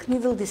basic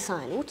needle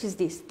design. What is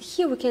this?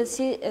 Here we can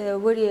see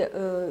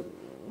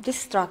this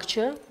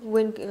structure,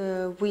 when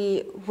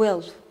we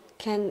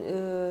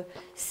can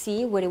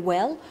see very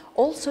well,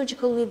 all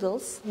surgical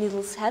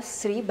needles have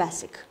 3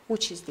 basic.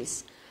 Which is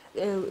this?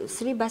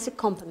 3 basic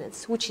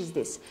components. Which is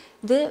this?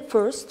 The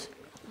first,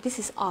 this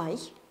is eye,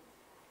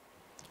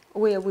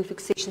 where we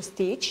fixation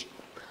stitch,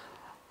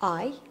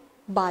 eye,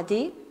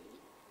 body,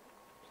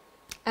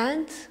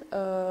 and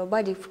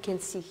body we can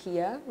see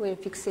here, where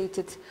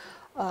fixated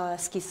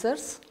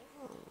scissors,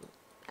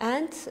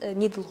 and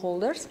needle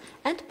holders,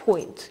 and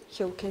point.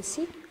 Here you can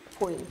see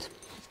point.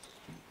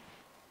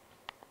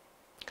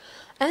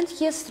 And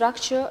here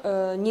structure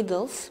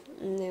needles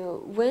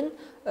when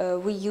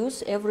we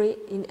use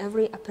in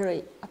every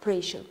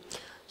operation.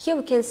 Here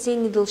we can see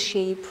needle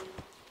shape,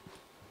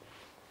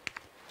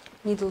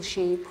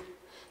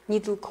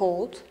 needle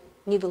code,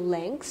 needle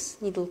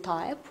length, needle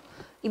type,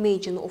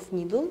 imaging of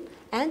needle,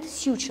 and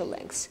suture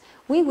length.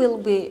 We will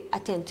be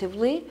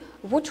attentively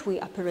what we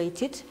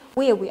operated,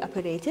 where we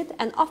operated,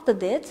 and after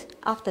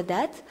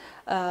that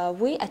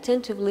we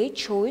attentively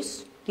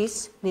choose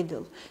this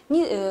needle.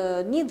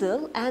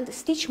 Needle and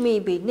stitch may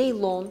be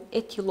nylon,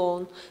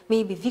 ethylene,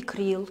 maybe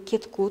vicryl,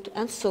 catgut,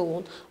 and so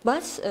on.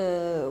 But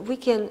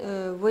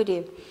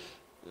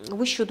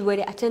we should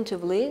very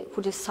attentively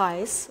for the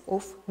size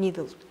of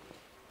needle.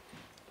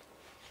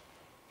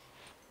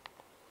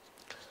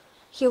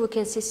 Here we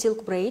can see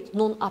silk braid,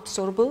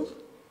 non-absorbable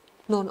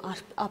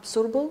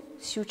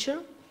suture,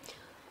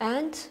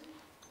 and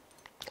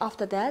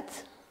after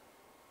that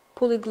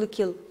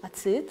polyglycol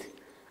acid,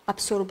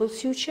 absorbable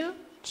suture.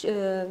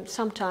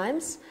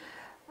 Sometimes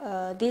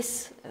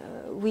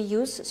we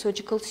use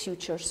surgical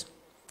sutures.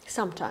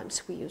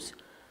 Sometimes we use.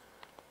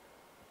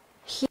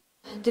 Here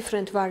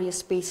different various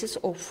spaces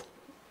of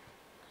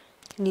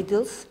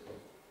needles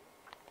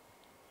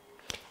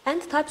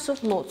and types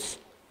of knots.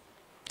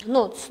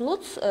 Knots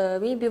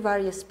may be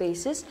various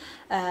spaces,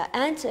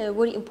 and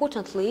very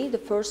importantly, the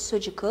first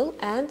surgical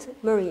and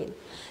marine.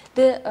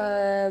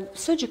 The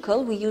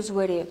surgical we use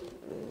very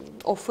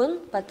often,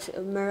 but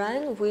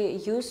marine we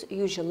use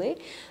usually.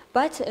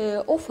 But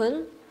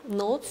often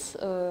knots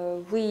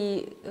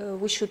we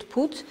should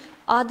put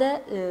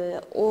other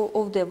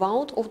of the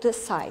wound of the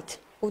side,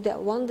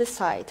 on the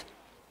side.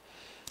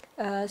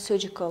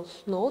 Surgical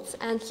knots,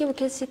 and here we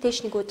can see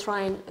technical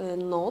trying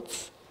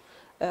knots,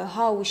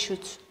 how we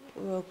should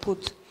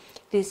put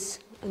these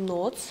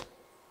knots,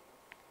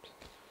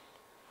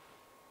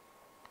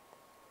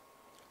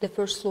 the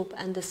first loop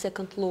and the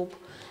second loop,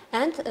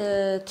 and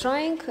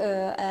trying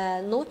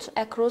a knot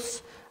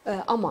across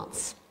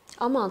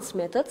Amans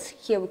methods.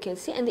 Here we can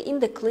see, and in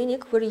the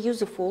clinic very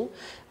useful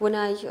when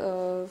I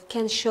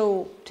can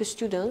show to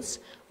students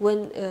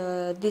when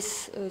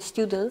these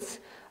students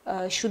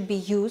should be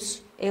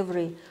used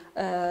every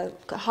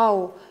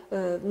how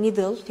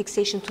needle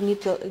fixation to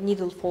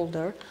needle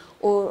folder,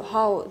 or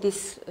how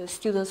these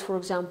students, for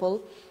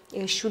example,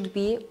 should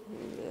be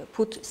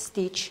put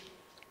stitch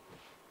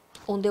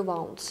on the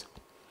wounds.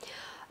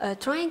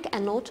 Trying a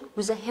knot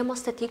with a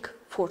hemostatic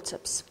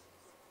forceps.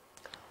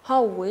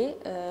 How we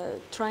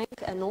trying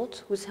a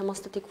knot with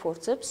hemostatic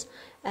forceps,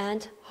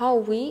 and how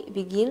we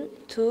begin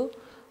to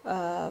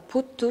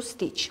put to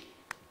stitch.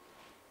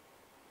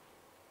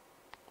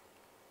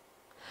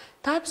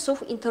 Types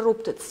of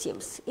interrupted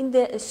seams. In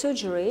the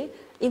surgery,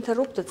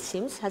 interrupted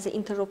seams has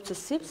interrupted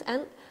seams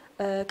and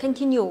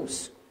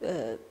continuous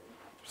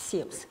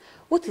seams.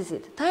 What is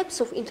it? Types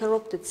of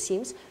interrupted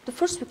seams. The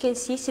first we can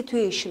see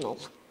situational.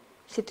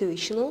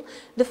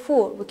 The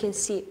four we can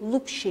see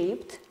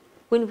loop-shaped.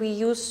 When we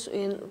use,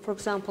 for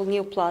example,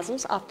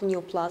 neoplasms, after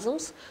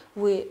neoplasms,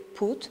 we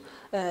put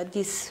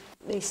this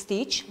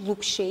stitch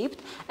loop-shaped.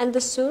 And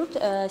the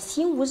third,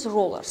 seam with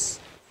rollers.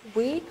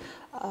 We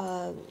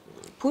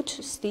put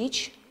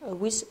stitch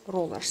with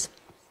rollers.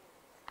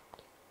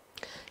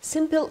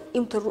 Simple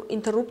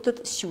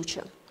interrupted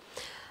suture.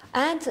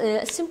 And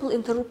simple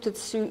interrupted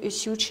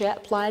suture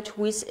applied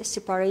with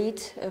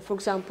separate, for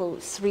example,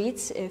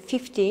 threads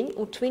 15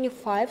 or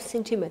 25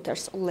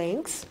 centimeters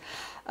length.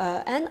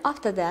 And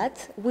after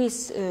that,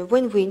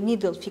 when we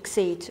needle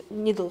fixate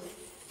needle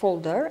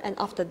folder, and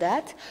after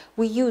that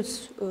we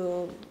use,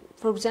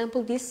 for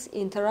example, this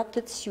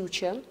interrupted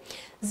suture,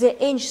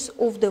 the edges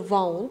of the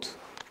wound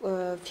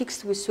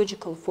fixed with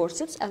surgical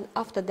forceps, and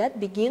after that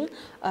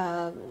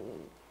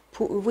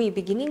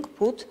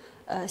put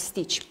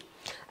stitch.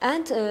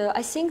 And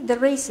I think the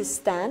races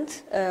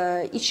stand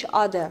each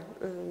other,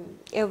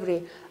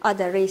 every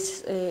other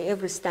race,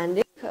 every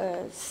standing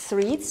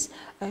threads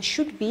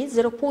should be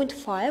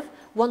 0.5,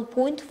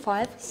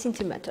 1.5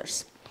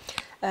 centimeters.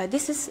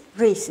 This is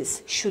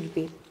races should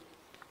be.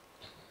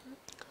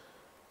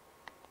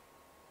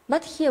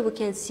 But here we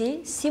can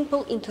see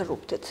simple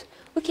interrupted.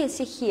 We can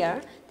see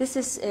here, this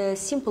is a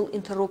simple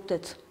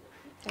interrupted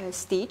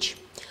stitch,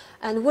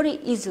 and very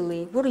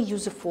easily, very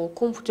useful,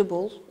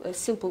 comfortable,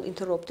 simple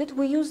interrupted.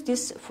 We use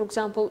this, for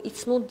example,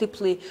 it's not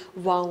deeply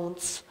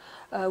wounds.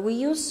 We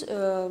use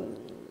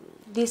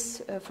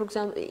this, for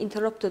example,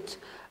 interrupted,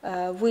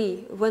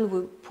 when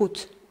we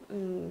put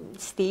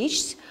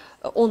stitches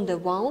on the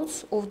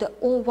wounds of the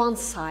on one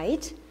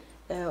side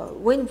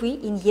when we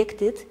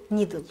injected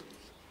needle.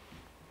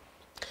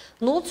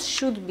 Knots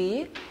should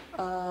be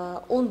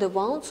on the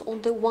wounds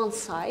on the one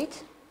side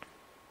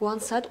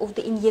of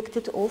the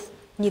injected of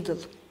needle.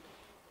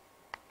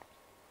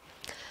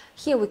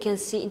 Here we can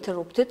see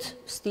interrupted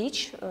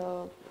stitch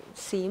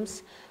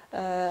seams,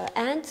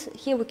 and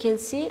here we can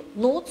see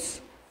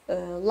knots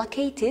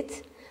located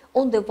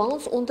on the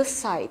wounds on the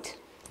side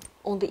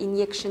on the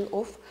injection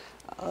of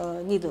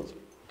needle,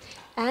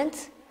 and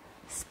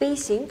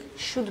spacing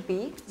should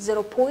be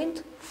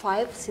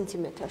 0.5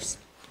 centimeters.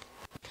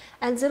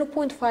 And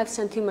 0.5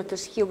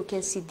 centimeters, here we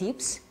can see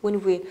dips when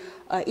we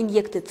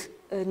injected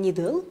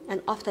needle,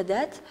 and after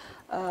that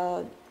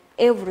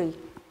every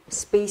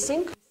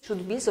spacing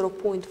should be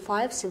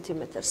 0.5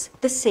 centimeters,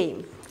 the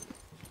same.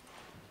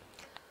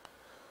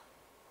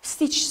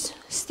 Stitches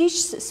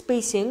Stitch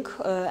spacing,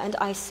 and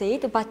I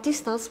said, but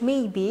distance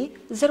may be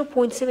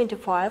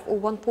 0.75 or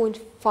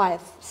 1.5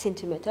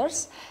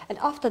 centimeters, and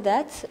after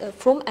that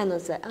from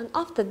another, and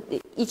after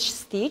each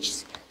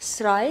stitch,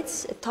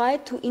 threads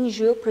tied to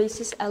injure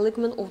places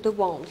alignment of the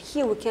wound.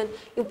 Here we can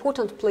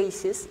important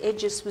places,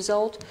 edges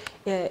without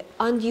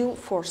undue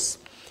force,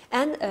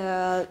 and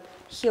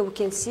here we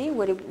can see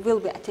where it will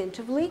be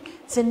attentively.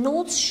 The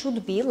knots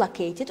should be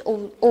located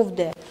of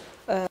the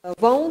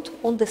wound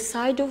on the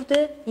side of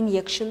the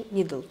injection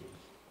needle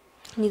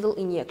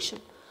injection.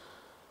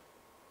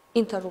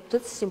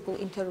 Interrupted, simple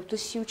interrupted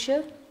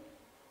suture,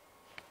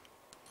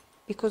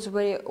 because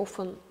very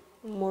often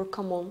more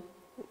common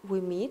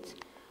we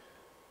meet.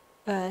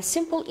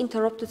 Simple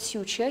interrupted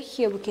suture,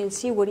 here we can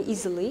see very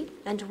easily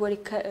and very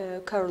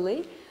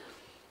clearly.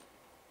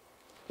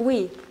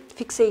 We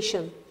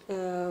fixation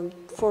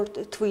for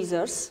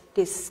tweezers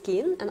this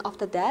skin, and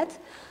after that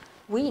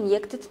we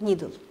injected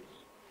needle.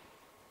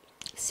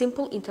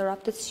 Simple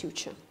interrupted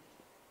suture.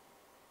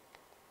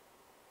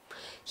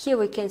 Here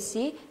we can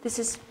see this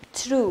is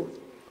true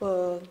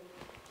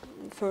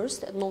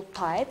first, not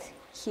tight.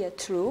 Here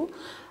true.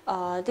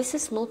 This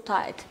is not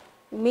tight.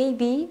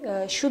 Maybe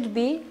should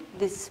be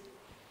this.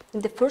 In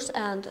the first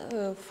and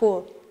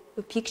for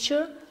the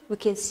picture we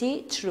can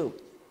see true.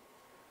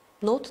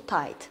 Not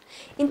tight.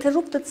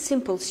 Interrupted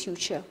simple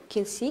suture. You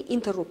can see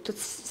interrupted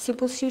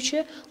simple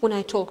suture when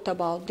I talked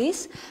about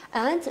this,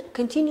 and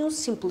continuous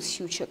simple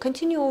suture.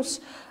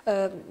 Continuous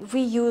we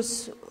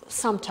use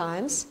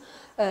sometimes,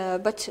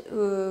 but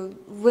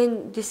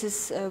when this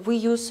is we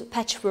use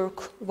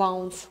patchwork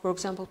wounds, for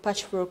example,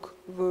 patchwork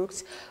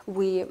works.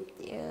 We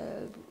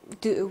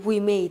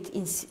made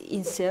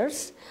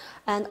inserts.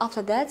 And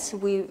after that,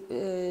 we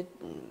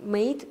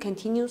made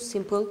continuous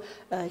simple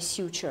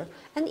suture.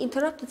 And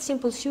interrupted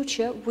simple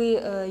suture we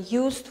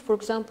used, for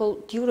example,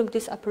 during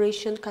this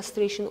operation,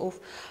 castration of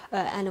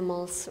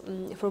animals,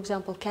 for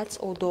example, cats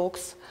or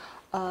dogs.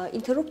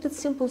 Interrupted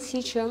simple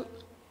suture,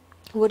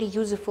 very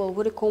useful,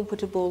 very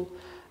comfortable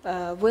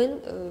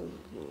when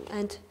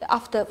and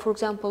after, for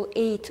example,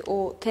 8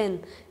 or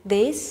 10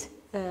 days,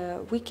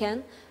 we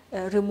can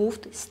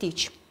remove the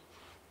stitch.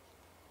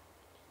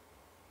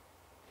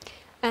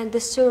 And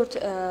the third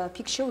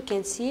picture, we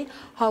can see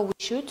how we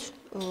should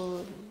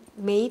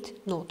made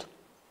knot.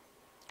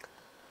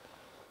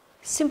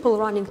 Simple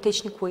running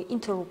technique we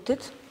interrupted.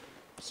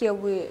 Here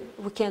we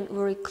can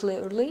very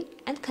clearly,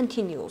 and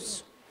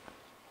continuous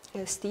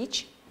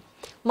stitch,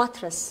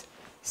 mattress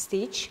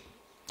stitch,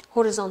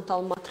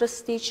 horizontal mattress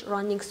stitch,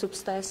 running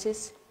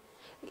substances.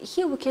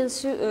 Here we can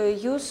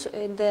use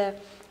the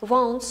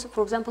wounds,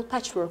 for example,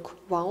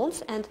 patchwork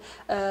wounds, and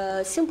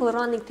simple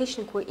running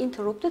technique we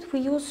interrupted.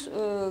 We use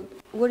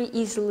very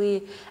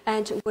easily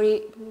and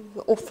very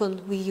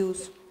often we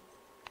use.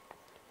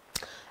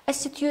 A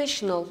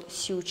situational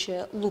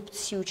suture, looped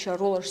suture,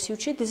 roller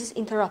suture. This is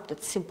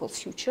interrupted simple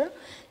suture.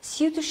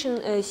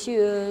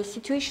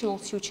 Situational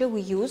suture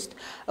we used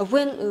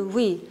when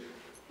we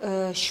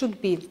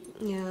should be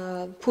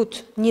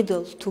put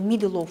needle to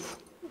middle of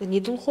the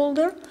needle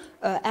holder,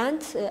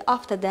 and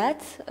after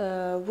that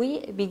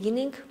we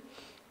beginning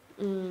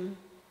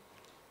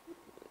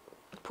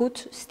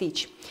put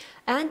stitch.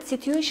 And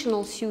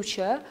situational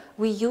suture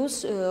we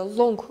use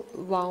long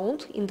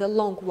wound, in the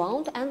long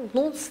wound, and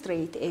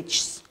non-straight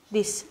edges.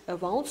 These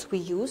wounds we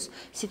use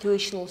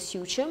situational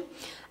suture.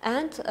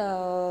 And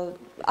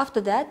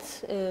after that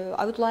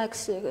I would like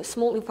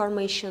small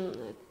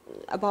information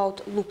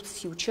about looped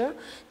suture.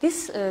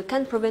 This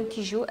can prevent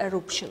tissue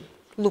eruption.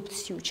 Looped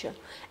suture,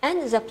 and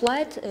is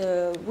applied.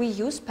 We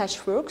use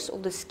patchworks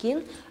of the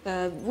skin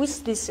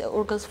with these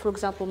organs, for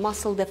example,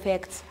 muscle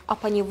defects,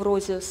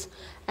 aponeurosis,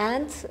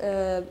 and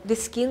the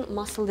skin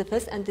muscle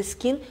defects and the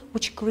skin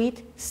which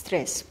create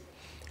stress.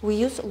 We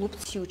use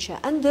looped suture.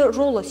 And the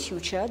roller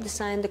suture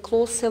designed to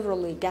close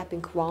severally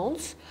gapping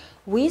wounds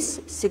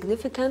with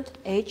significant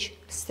edge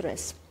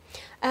stress.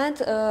 And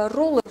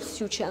roller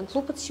suture and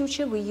looped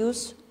suture we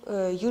use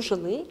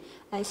usually,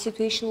 and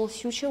situational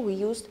suture we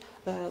used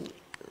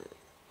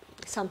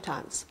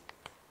sometimes.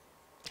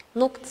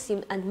 Knocked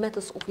seam and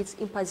methods of its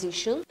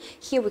imposition.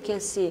 Here we can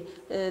see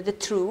the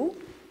true.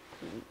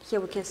 Here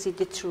we can see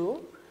the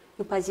true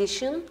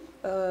imposition,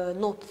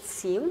 knocked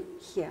seam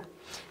here,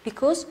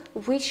 because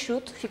we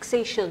should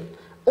fixation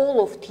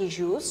all of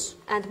tissues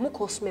and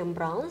mucous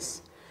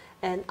membranes,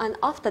 and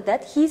after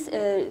that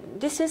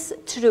this is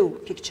true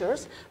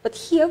pictures, but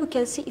here we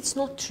can see it's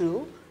not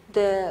true.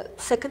 The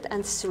second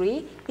and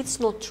 3, it's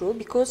not true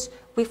because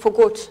we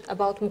forgot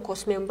about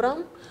mucous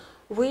membrane.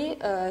 We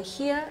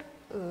here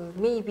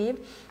maybe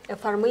a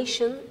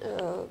formation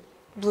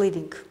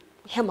bleeding,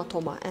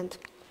 hematoma, and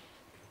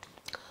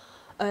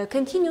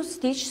continuous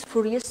stitch,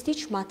 Fourier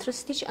stitch, mattress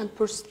stitch, and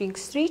purse string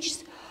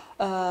stitch.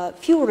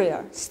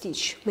 Fourier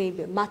stitch,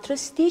 maybe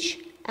mattress stitch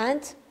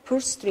and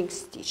purse string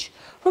stitch.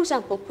 For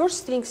example, purse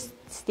string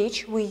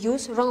stitch we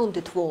use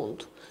rounded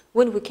wound.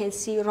 When we can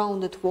see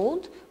rounded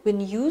wound, we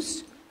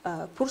use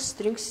purse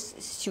string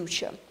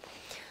suture.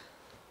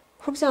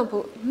 For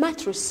example,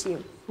 mattress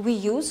seam. We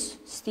use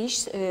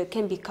stitch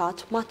can be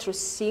cut. Mattress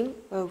seam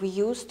we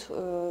used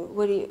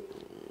very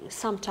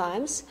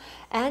sometimes,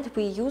 and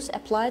we use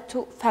applied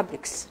to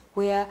fabrics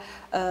where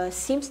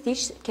seam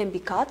stitch can be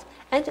cut,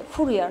 and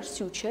Fourier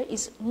suture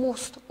is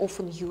most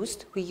often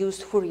used. We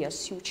use Fourier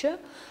suture,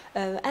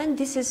 and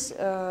this is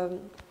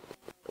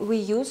we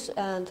use,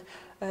 and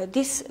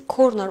this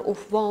corner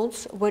of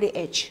wounds very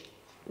edge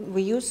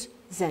we use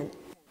then.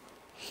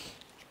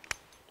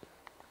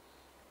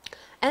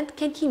 And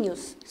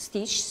continuous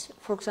stitch,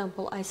 for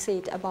example, I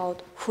said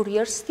about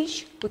Fourier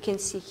stitch. We can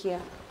see here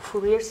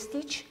Fourier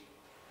stitch,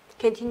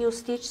 continuous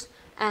stitch,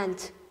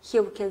 and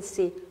here we can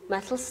see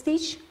metal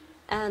stitch,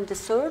 and the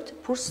third,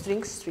 push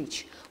string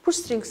stitch. Push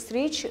string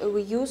stitch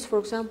we use, for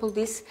example,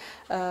 this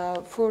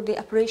for the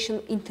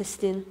operation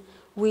intestine.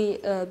 We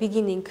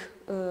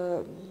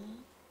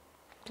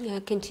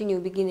continue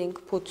beginning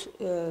put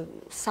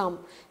some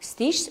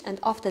stitch, and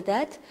after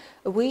that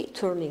we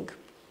turning.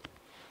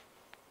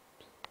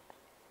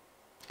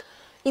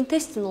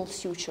 Intestinal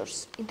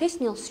sutures.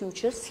 Intestinal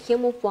sutures,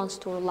 hem of one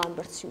story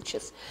Lambert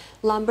sutures.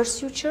 Lambert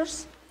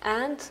sutures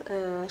and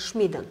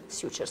Schmiden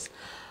sutures.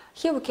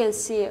 Here we can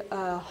see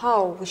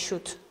how we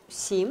should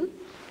seam.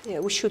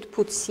 We should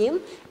put seam,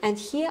 and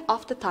here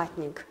after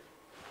tightening.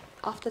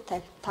 After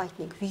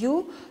tightening,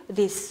 view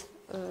this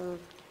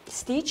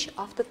stitch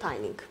after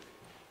tightening.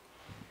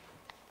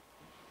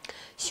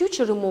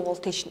 Suture removal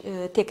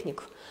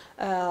technique.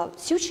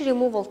 Suture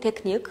removal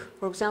technique,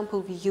 for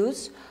example, we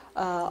use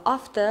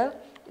after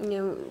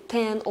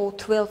 10 or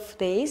 12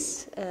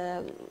 days,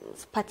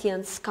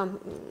 patients come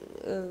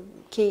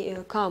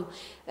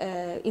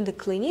in the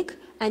clinic,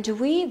 and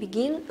we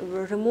begin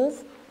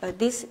remove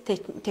this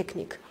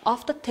technique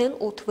after 10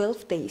 or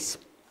 12 days.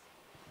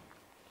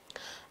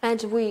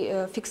 And we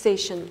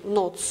fixation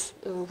knots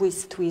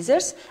with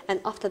tweezers,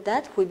 and after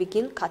that we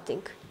begin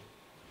cutting.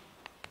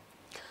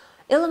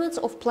 Elements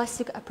of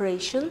plastic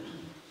operation.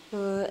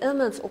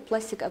 Elements of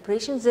plastic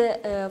operations.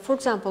 For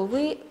example,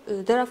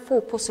 there are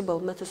 4 possible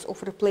methods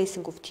of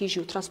replacing of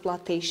tissue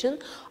transplantation: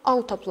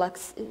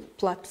 autoplasty,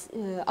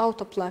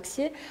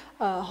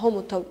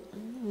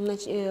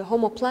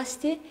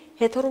 homoplasty,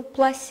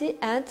 heteroplasty,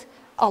 and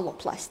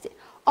alloplasty.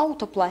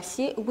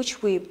 Autoplasty,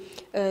 which we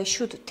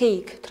should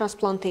take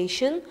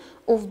transplantation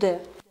of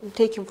the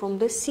taken from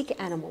the sick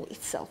animal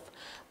itself,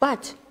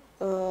 but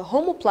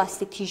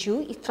homoplastic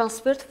tissue is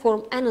transferred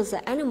from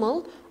another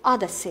animal are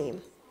the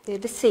same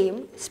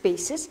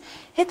species.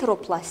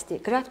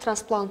 Heteroplasty, graft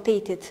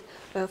transplanted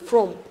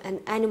from an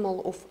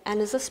animal of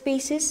another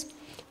species,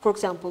 for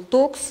example,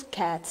 dogs,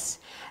 cats.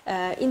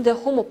 In the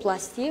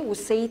homoplasty, we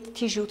say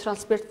tissue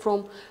transferred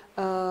from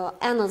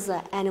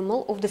another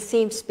animal of the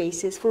same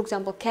species, for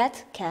example,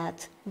 cat,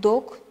 cat,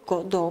 dog,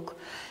 dog.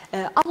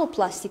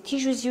 Alloplastic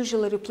tissue is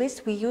usually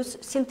replaced. We use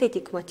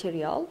synthetic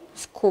material,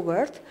 it's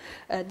covered,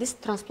 this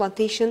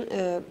transplantation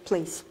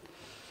place.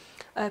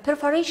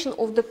 Perforation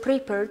of the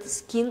prepared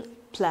skin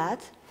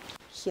plate.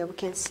 Here we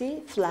can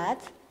see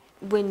flat.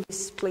 When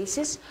these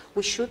places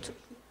we should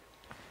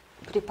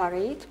prepare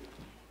it.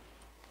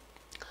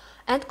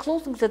 And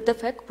closing the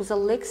defect with a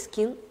leg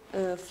skin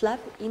flap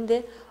in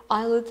the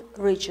eyelid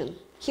region.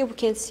 Here we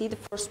can see the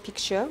first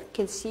picture. You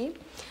can see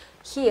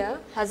here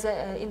has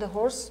in the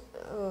horse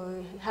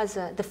has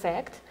a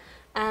defect,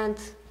 and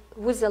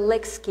with the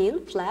leg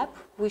skin flap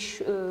we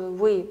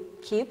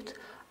kept.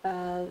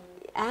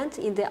 And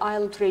in the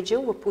eyelid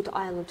region, we put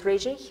eyelid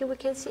region, here we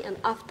can see, and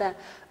after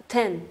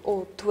 10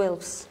 or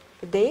 12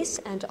 days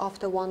and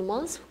after 1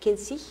 month, we can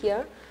see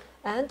here,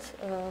 and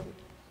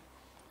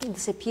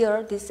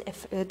disappear this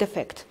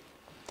defect.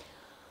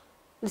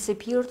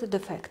 Disappeared the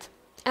defect.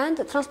 And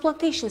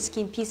transplantation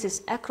skin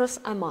pieces across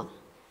Amman.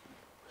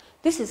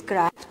 This is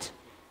graft,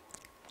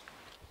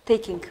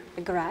 taking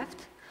a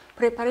graft,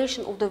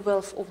 preparation of the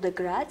walls of the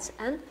grafts,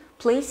 and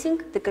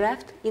placing the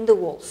graft in the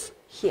walls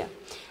here.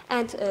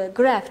 And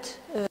graft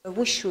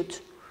we should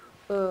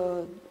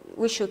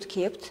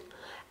keep,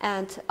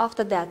 and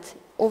after that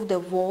of the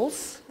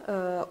walls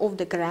of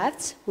the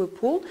grafts we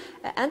pull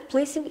and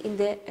placing in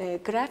the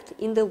graft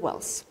in the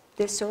walls.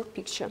 The third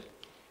picture.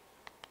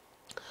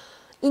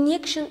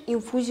 Injection,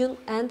 infusion,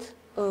 and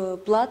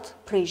blood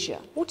pressure.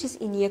 What is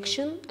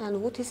injection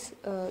and what is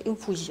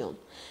infusion?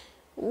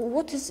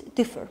 What is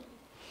differ?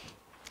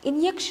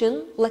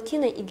 Injection,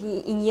 Latin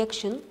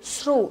injection,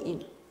 throw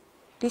in.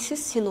 This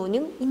is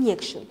synonym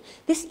injection.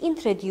 This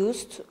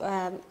introduced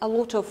a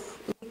lot of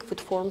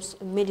liquid forms,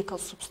 medical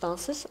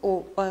substances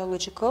or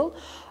biological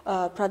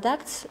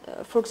products,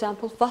 for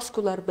example,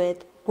 vascular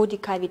bed, body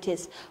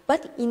cavities.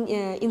 But in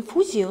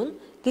infusion,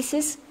 this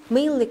is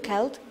mainly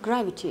called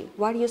gravity,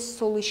 various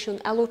solution,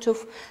 a lot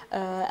of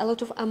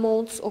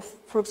amounts of,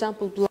 for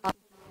example,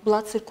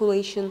 blood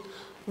circulation,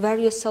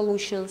 various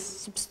solutions,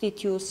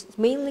 substitutes,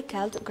 mainly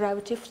called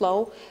gravity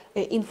flow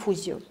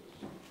infusion.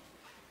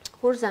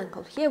 For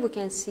example, here we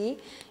can see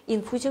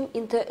infusion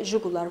in the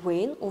jugular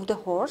vein of the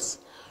horse.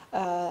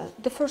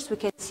 The first we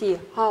can see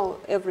how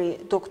every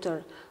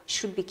doctor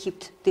should be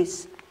kept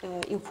this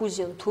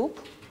infusion tube.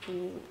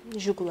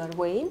 jugular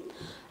vein,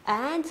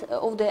 and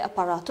of the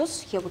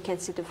apparatus. Here we can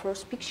see the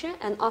first picture,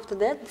 and after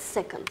that the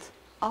second.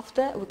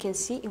 After we can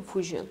see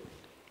infusion.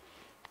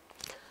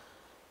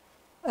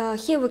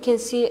 Here we can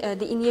see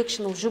the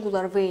injection of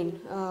jugular vein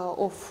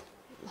of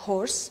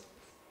horse.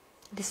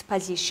 This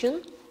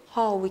position,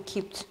 how we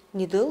kept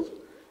needle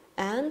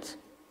and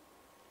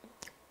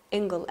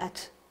angle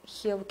at.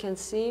 Here we can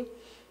see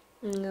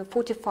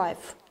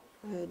 45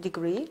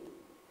 degree.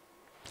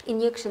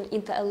 Injection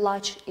into a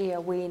large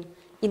air vein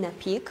in a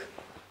peak.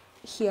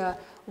 Here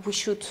we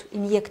should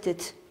inject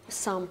it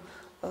some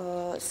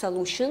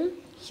solution.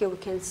 Here we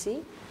can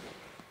see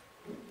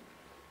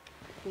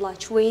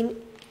large vein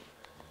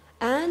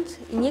and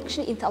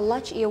injection into a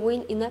large air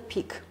vein in a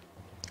peak.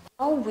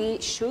 How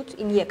we should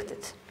inject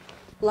it?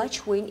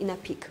 Large vein in a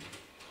peak.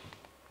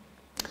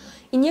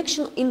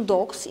 Injection in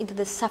dogs into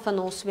the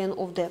saphenous vein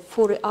of the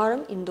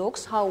forearm in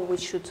dogs. How we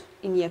should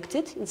inject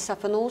it in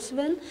saphenous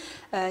vein?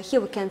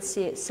 Here we can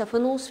see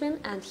saphenous vein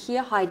and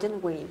here hidden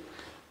vein.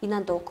 In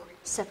a dog,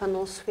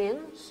 saphenous vein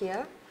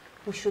here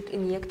we should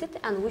inject it,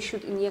 and we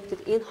should inject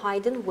it in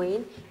hidden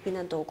vein in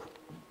a dog.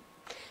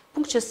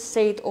 Puncture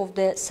site of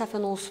the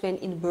saphenous vein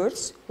in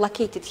birds,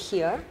 located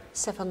here,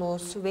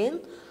 saphenous vein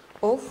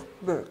of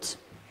birds.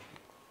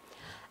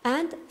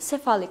 And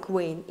cephalic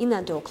vein in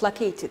a dog,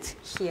 located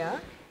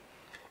here,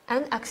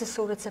 and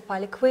accessory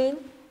cephalic vein.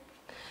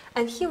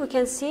 And here we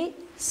can see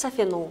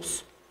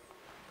saphenous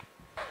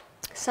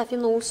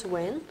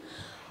vein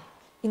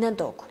in a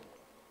dog.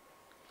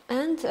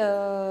 And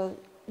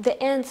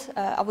the end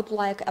I would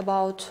like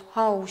about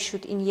how we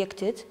should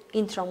inject it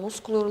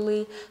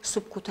intramuscularly,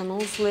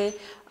 subcutaneously,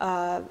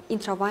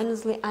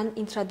 intravenously, and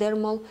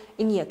intradermal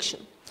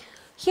injection.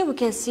 Here we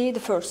can see the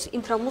first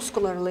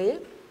intramuscularly.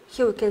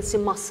 Here we can see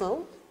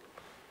muscle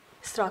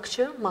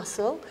structure,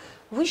 muscle.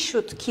 We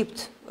should keep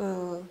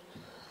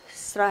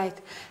straight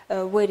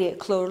very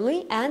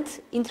clearly, and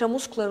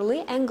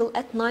intramuscularly angle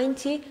at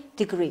 90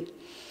 degree.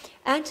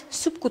 And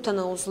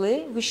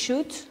subcutaneously we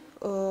should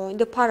in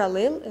the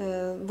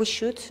parallel we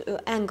should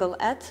angle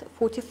at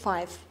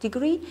 45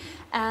 degree,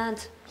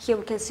 and here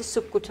we can see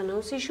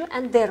subcutaneous tissue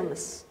and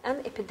dermis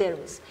and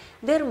epidermis.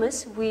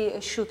 Dermis we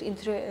should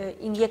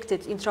inject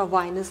it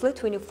intravenously,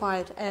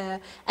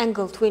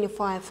 angle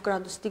 25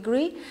 degrees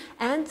degree,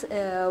 and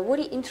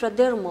very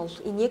intradermal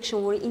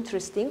injection, very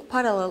interesting,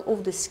 parallel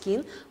of the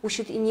skin. We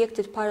should inject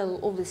it parallel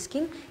of the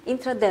skin,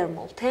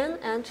 intradermal, 10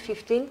 and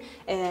 15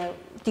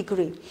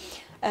 degree.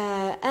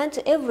 And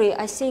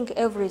I think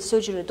every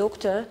surgery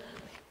doctor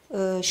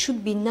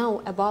should be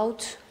know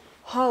about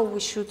how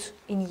we should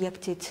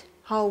inject it,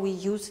 how we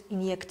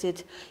inject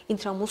it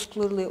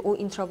intramuscularly or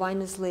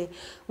intravenously.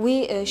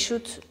 We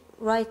should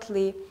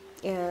rightly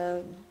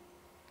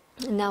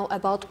know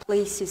about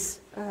places,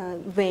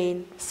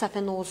 vein,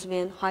 saphenous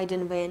vein,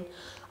 hidden vein,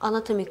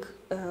 anatomic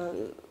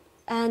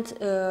and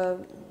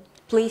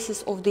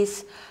places of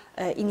this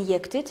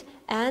injected,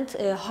 and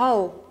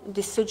how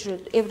this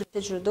surgery, every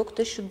surgery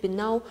doctor should be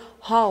know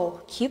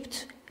how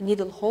kept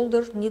needle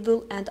holder,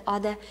 needle and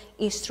other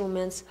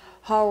instruments,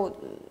 how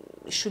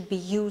should be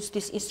used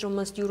these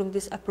instruments during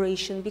this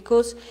operation,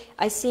 because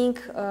I think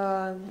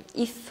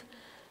if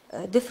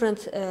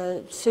different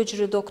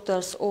surgery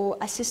doctors or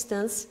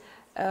assistants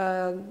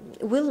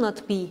will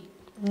not be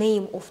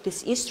name of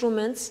these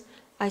instruments,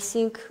 I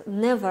think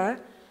never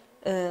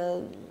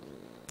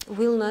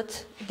will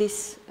not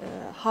this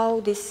how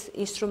these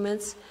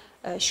instruments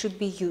should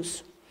be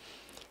used.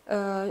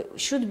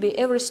 Should be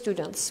every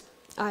students.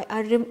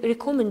 I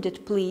recommend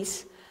it,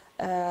 please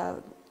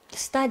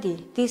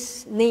study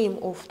this name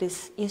of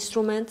these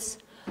instruments,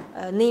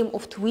 name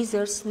of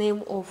tweezers,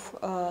 name of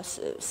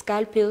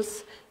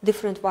scalpels,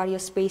 different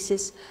various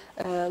spaces,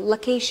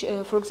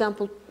 location, for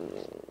example,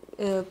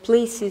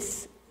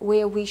 places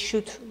where we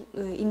should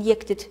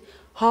inject it,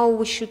 how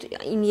we should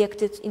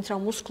inject it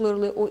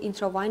intramuscularly or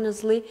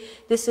intravenously.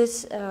 This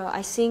is,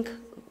 I think,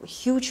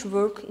 huge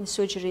work in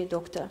surgery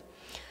doctor.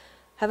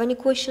 Have any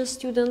questions,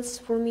 students,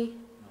 for me? No.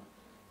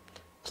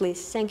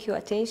 Please, thank you,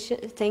 attention.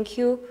 Thank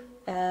you,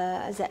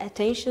 the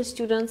attention,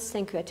 students.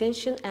 Thank you,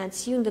 attention, and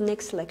see you in the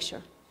next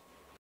lecture.